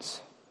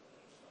minds.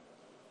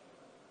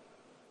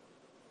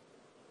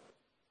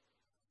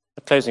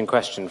 A closing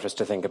question for us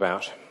to think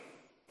about.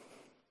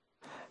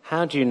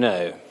 How do you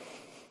know?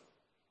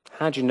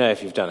 How do you know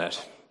if you've done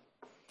it?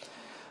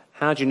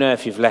 How do you know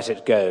if you've let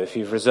it go, if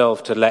you've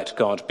resolved to let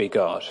God be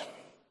God?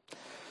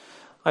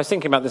 I was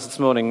thinking about this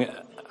morning,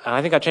 and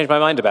I think I changed my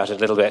mind about it a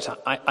little bit.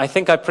 I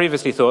think I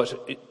previously thought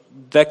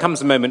there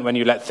comes a moment when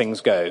you let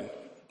things go,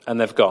 and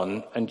they've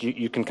gone, and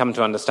you can come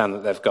to understand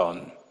that they've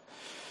gone.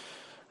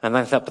 And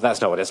I thought, but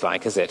that's not what it's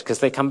like, is it? Because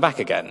they come back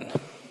again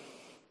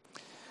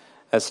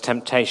as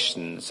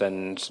temptations,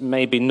 and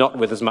maybe not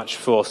with as much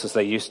force as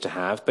they used to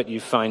have, but you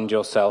find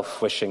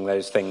yourself wishing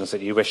those things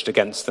that you wished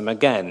against them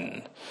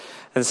again.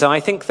 And so I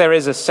think there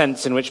is a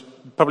sense in which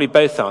probably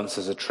both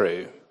answers are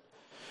true.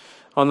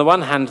 On the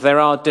one hand,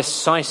 there are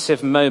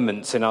decisive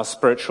moments in our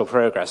spiritual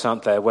progress,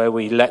 aren't there, where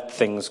we let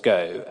things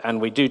go, and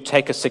we do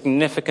take a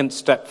significant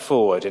step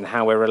forward in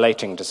how we're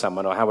relating to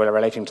someone or how we're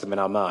relating to them in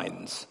our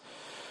minds.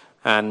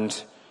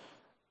 And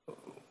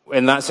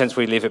in that sense,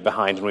 we leave it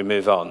behind and we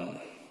move on.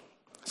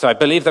 So I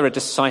believe there are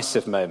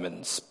decisive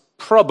moments.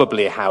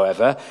 Probably,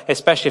 however,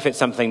 especially if it's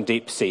something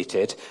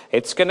deep-seated,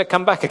 it's going to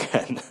come back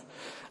again.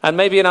 And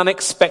maybe in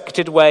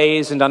unexpected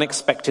ways and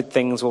unexpected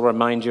things will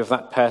remind you of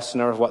that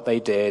person or of what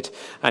they did,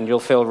 and you'll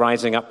feel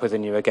rising up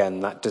within you again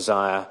that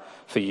desire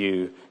for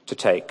you to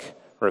take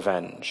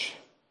revenge.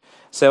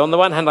 So on the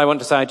one hand, I want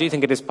to say I do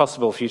think it is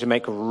possible for you to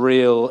make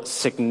real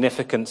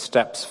significant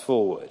steps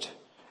forward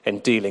in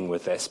dealing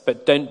with this,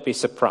 but don't be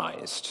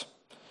surprised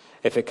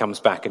if it comes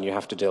back and you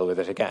have to deal with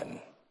it again,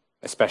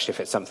 especially if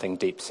it's something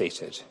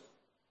deep-seated.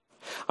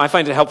 I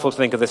find it helpful to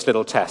think of this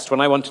little test.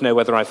 When I want to know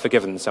whether I've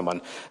forgiven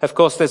someone, of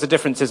course there's a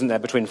difference, isn't there,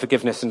 between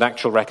forgiveness and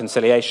actual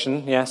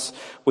reconciliation, yes?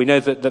 We know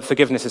that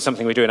forgiveness is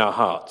something we do in our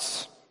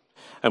hearts.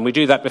 And we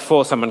do that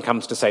before someone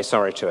comes to say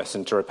sorry to us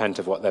and to repent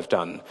of what they've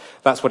done.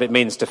 That's what it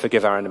means to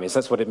forgive our enemies.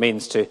 That's what it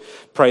means to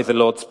pray the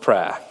Lord's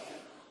Prayer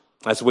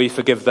as we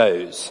forgive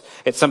those.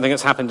 It's something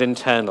that's happened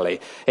internally.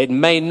 It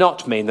may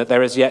not mean that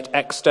there is yet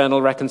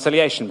external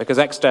reconciliation, because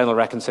external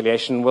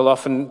reconciliation will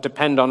often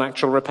depend on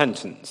actual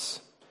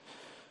repentance.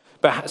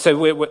 But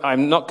so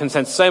I'm not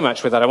concerned so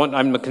much with that.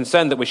 I'm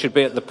concerned that we should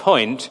be at the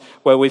point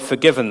where we've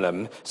forgiven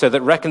them, so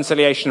that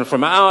reconciliation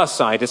from our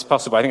side is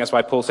possible. I think that's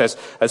why Paul says,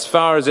 as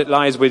far as it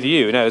lies with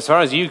you, no, as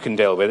far as you can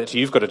deal with it,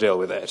 you've got to deal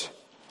with it.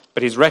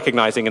 But he's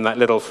recognizing in that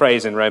little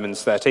phrase in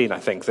Romans 13, I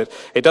think, that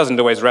it doesn't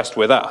always rest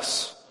with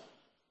us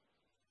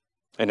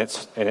in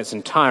its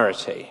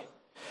entirety.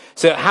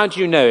 So how do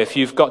you know if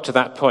you've got to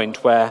that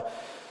point where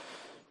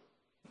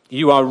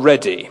you are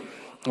ready,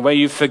 where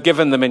you've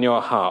forgiven them in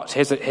your heart?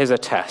 Here's a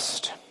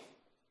test.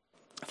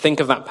 Think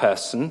of that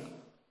person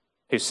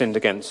who sinned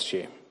against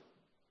you.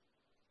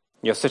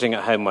 You're sitting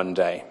at home one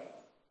day.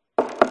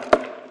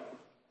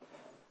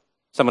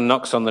 Someone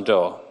knocks on the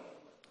door.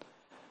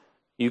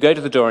 You go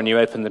to the door and you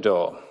open the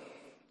door,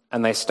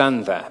 and they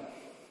stand there,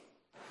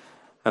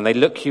 and they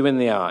look you in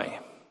the eye,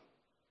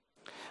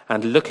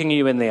 and looking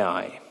you in the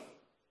eye,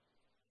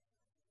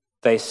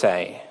 they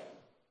say,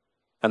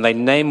 and they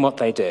name what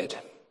they did,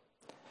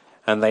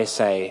 and they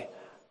say,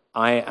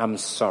 I am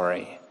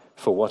sorry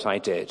for what I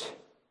did.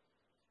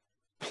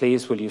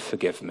 Please, will you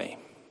forgive me?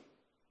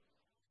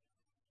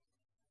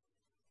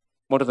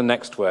 What are the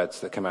next words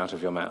that come out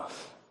of your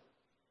mouth?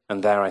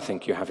 And there I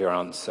think you have your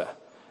answer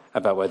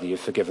about whether you've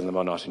forgiven them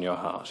or not in your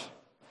heart.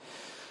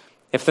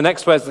 If the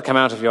next words that come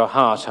out of your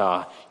heart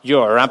are,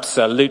 you're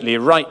absolutely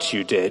right,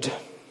 you did.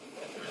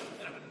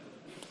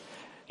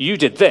 You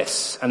did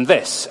this and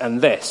this and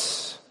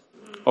this.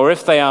 Or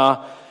if they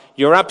are,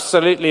 you're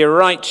absolutely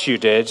right, you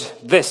did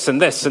this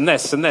and this and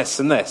this and this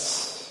and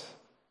this.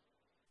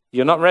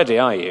 You're not ready,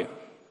 are you?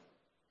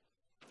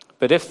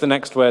 But if the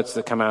next words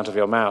that come out of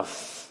your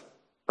mouth,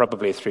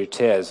 probably through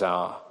tears,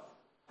 are,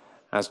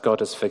 as God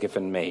has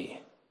forgiven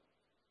me,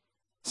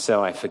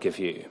 so I forgive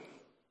you,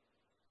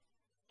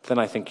 then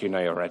I think you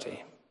know you're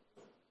ready.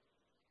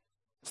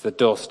 It's the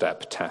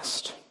doorstep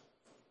test.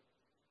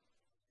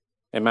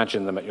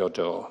 Imagine them at your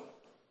door.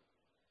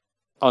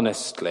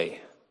 Honestly,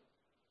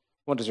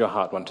 what does your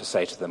heart want to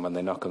say to them when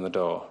they knock on the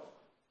door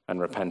and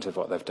repent of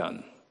what they've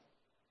done?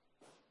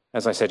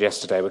 As I said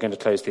yesterday, we're going to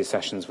close these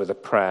sessions with a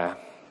prayer,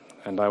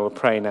 and I will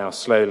pray now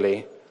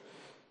slowly,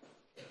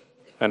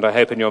 and I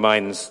hope in your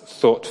minds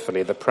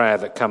thoughtfully, the prayer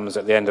that comes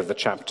at the end of the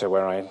chapter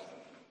where I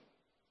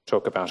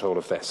talk about all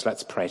of this.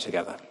 Let's pray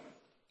together.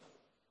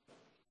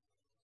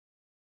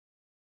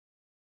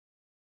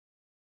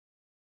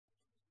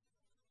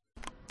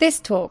 This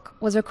talk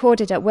was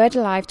recorded at Word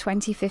Alive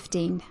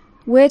 2015.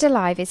 Word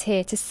Alive is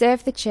here to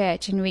serve the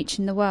church in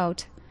reaching the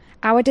world.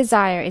 Our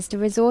desire is to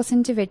resource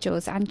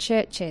individuals and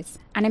churches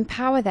and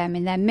empower them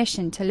in their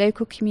mission to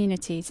local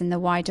communities in the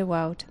wider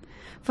world.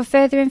 For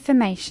further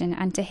information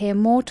and to hear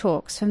more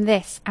talks from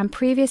this and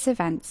previous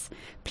events,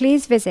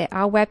 please visit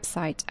our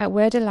website at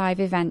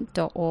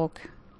wordaliveevent.org.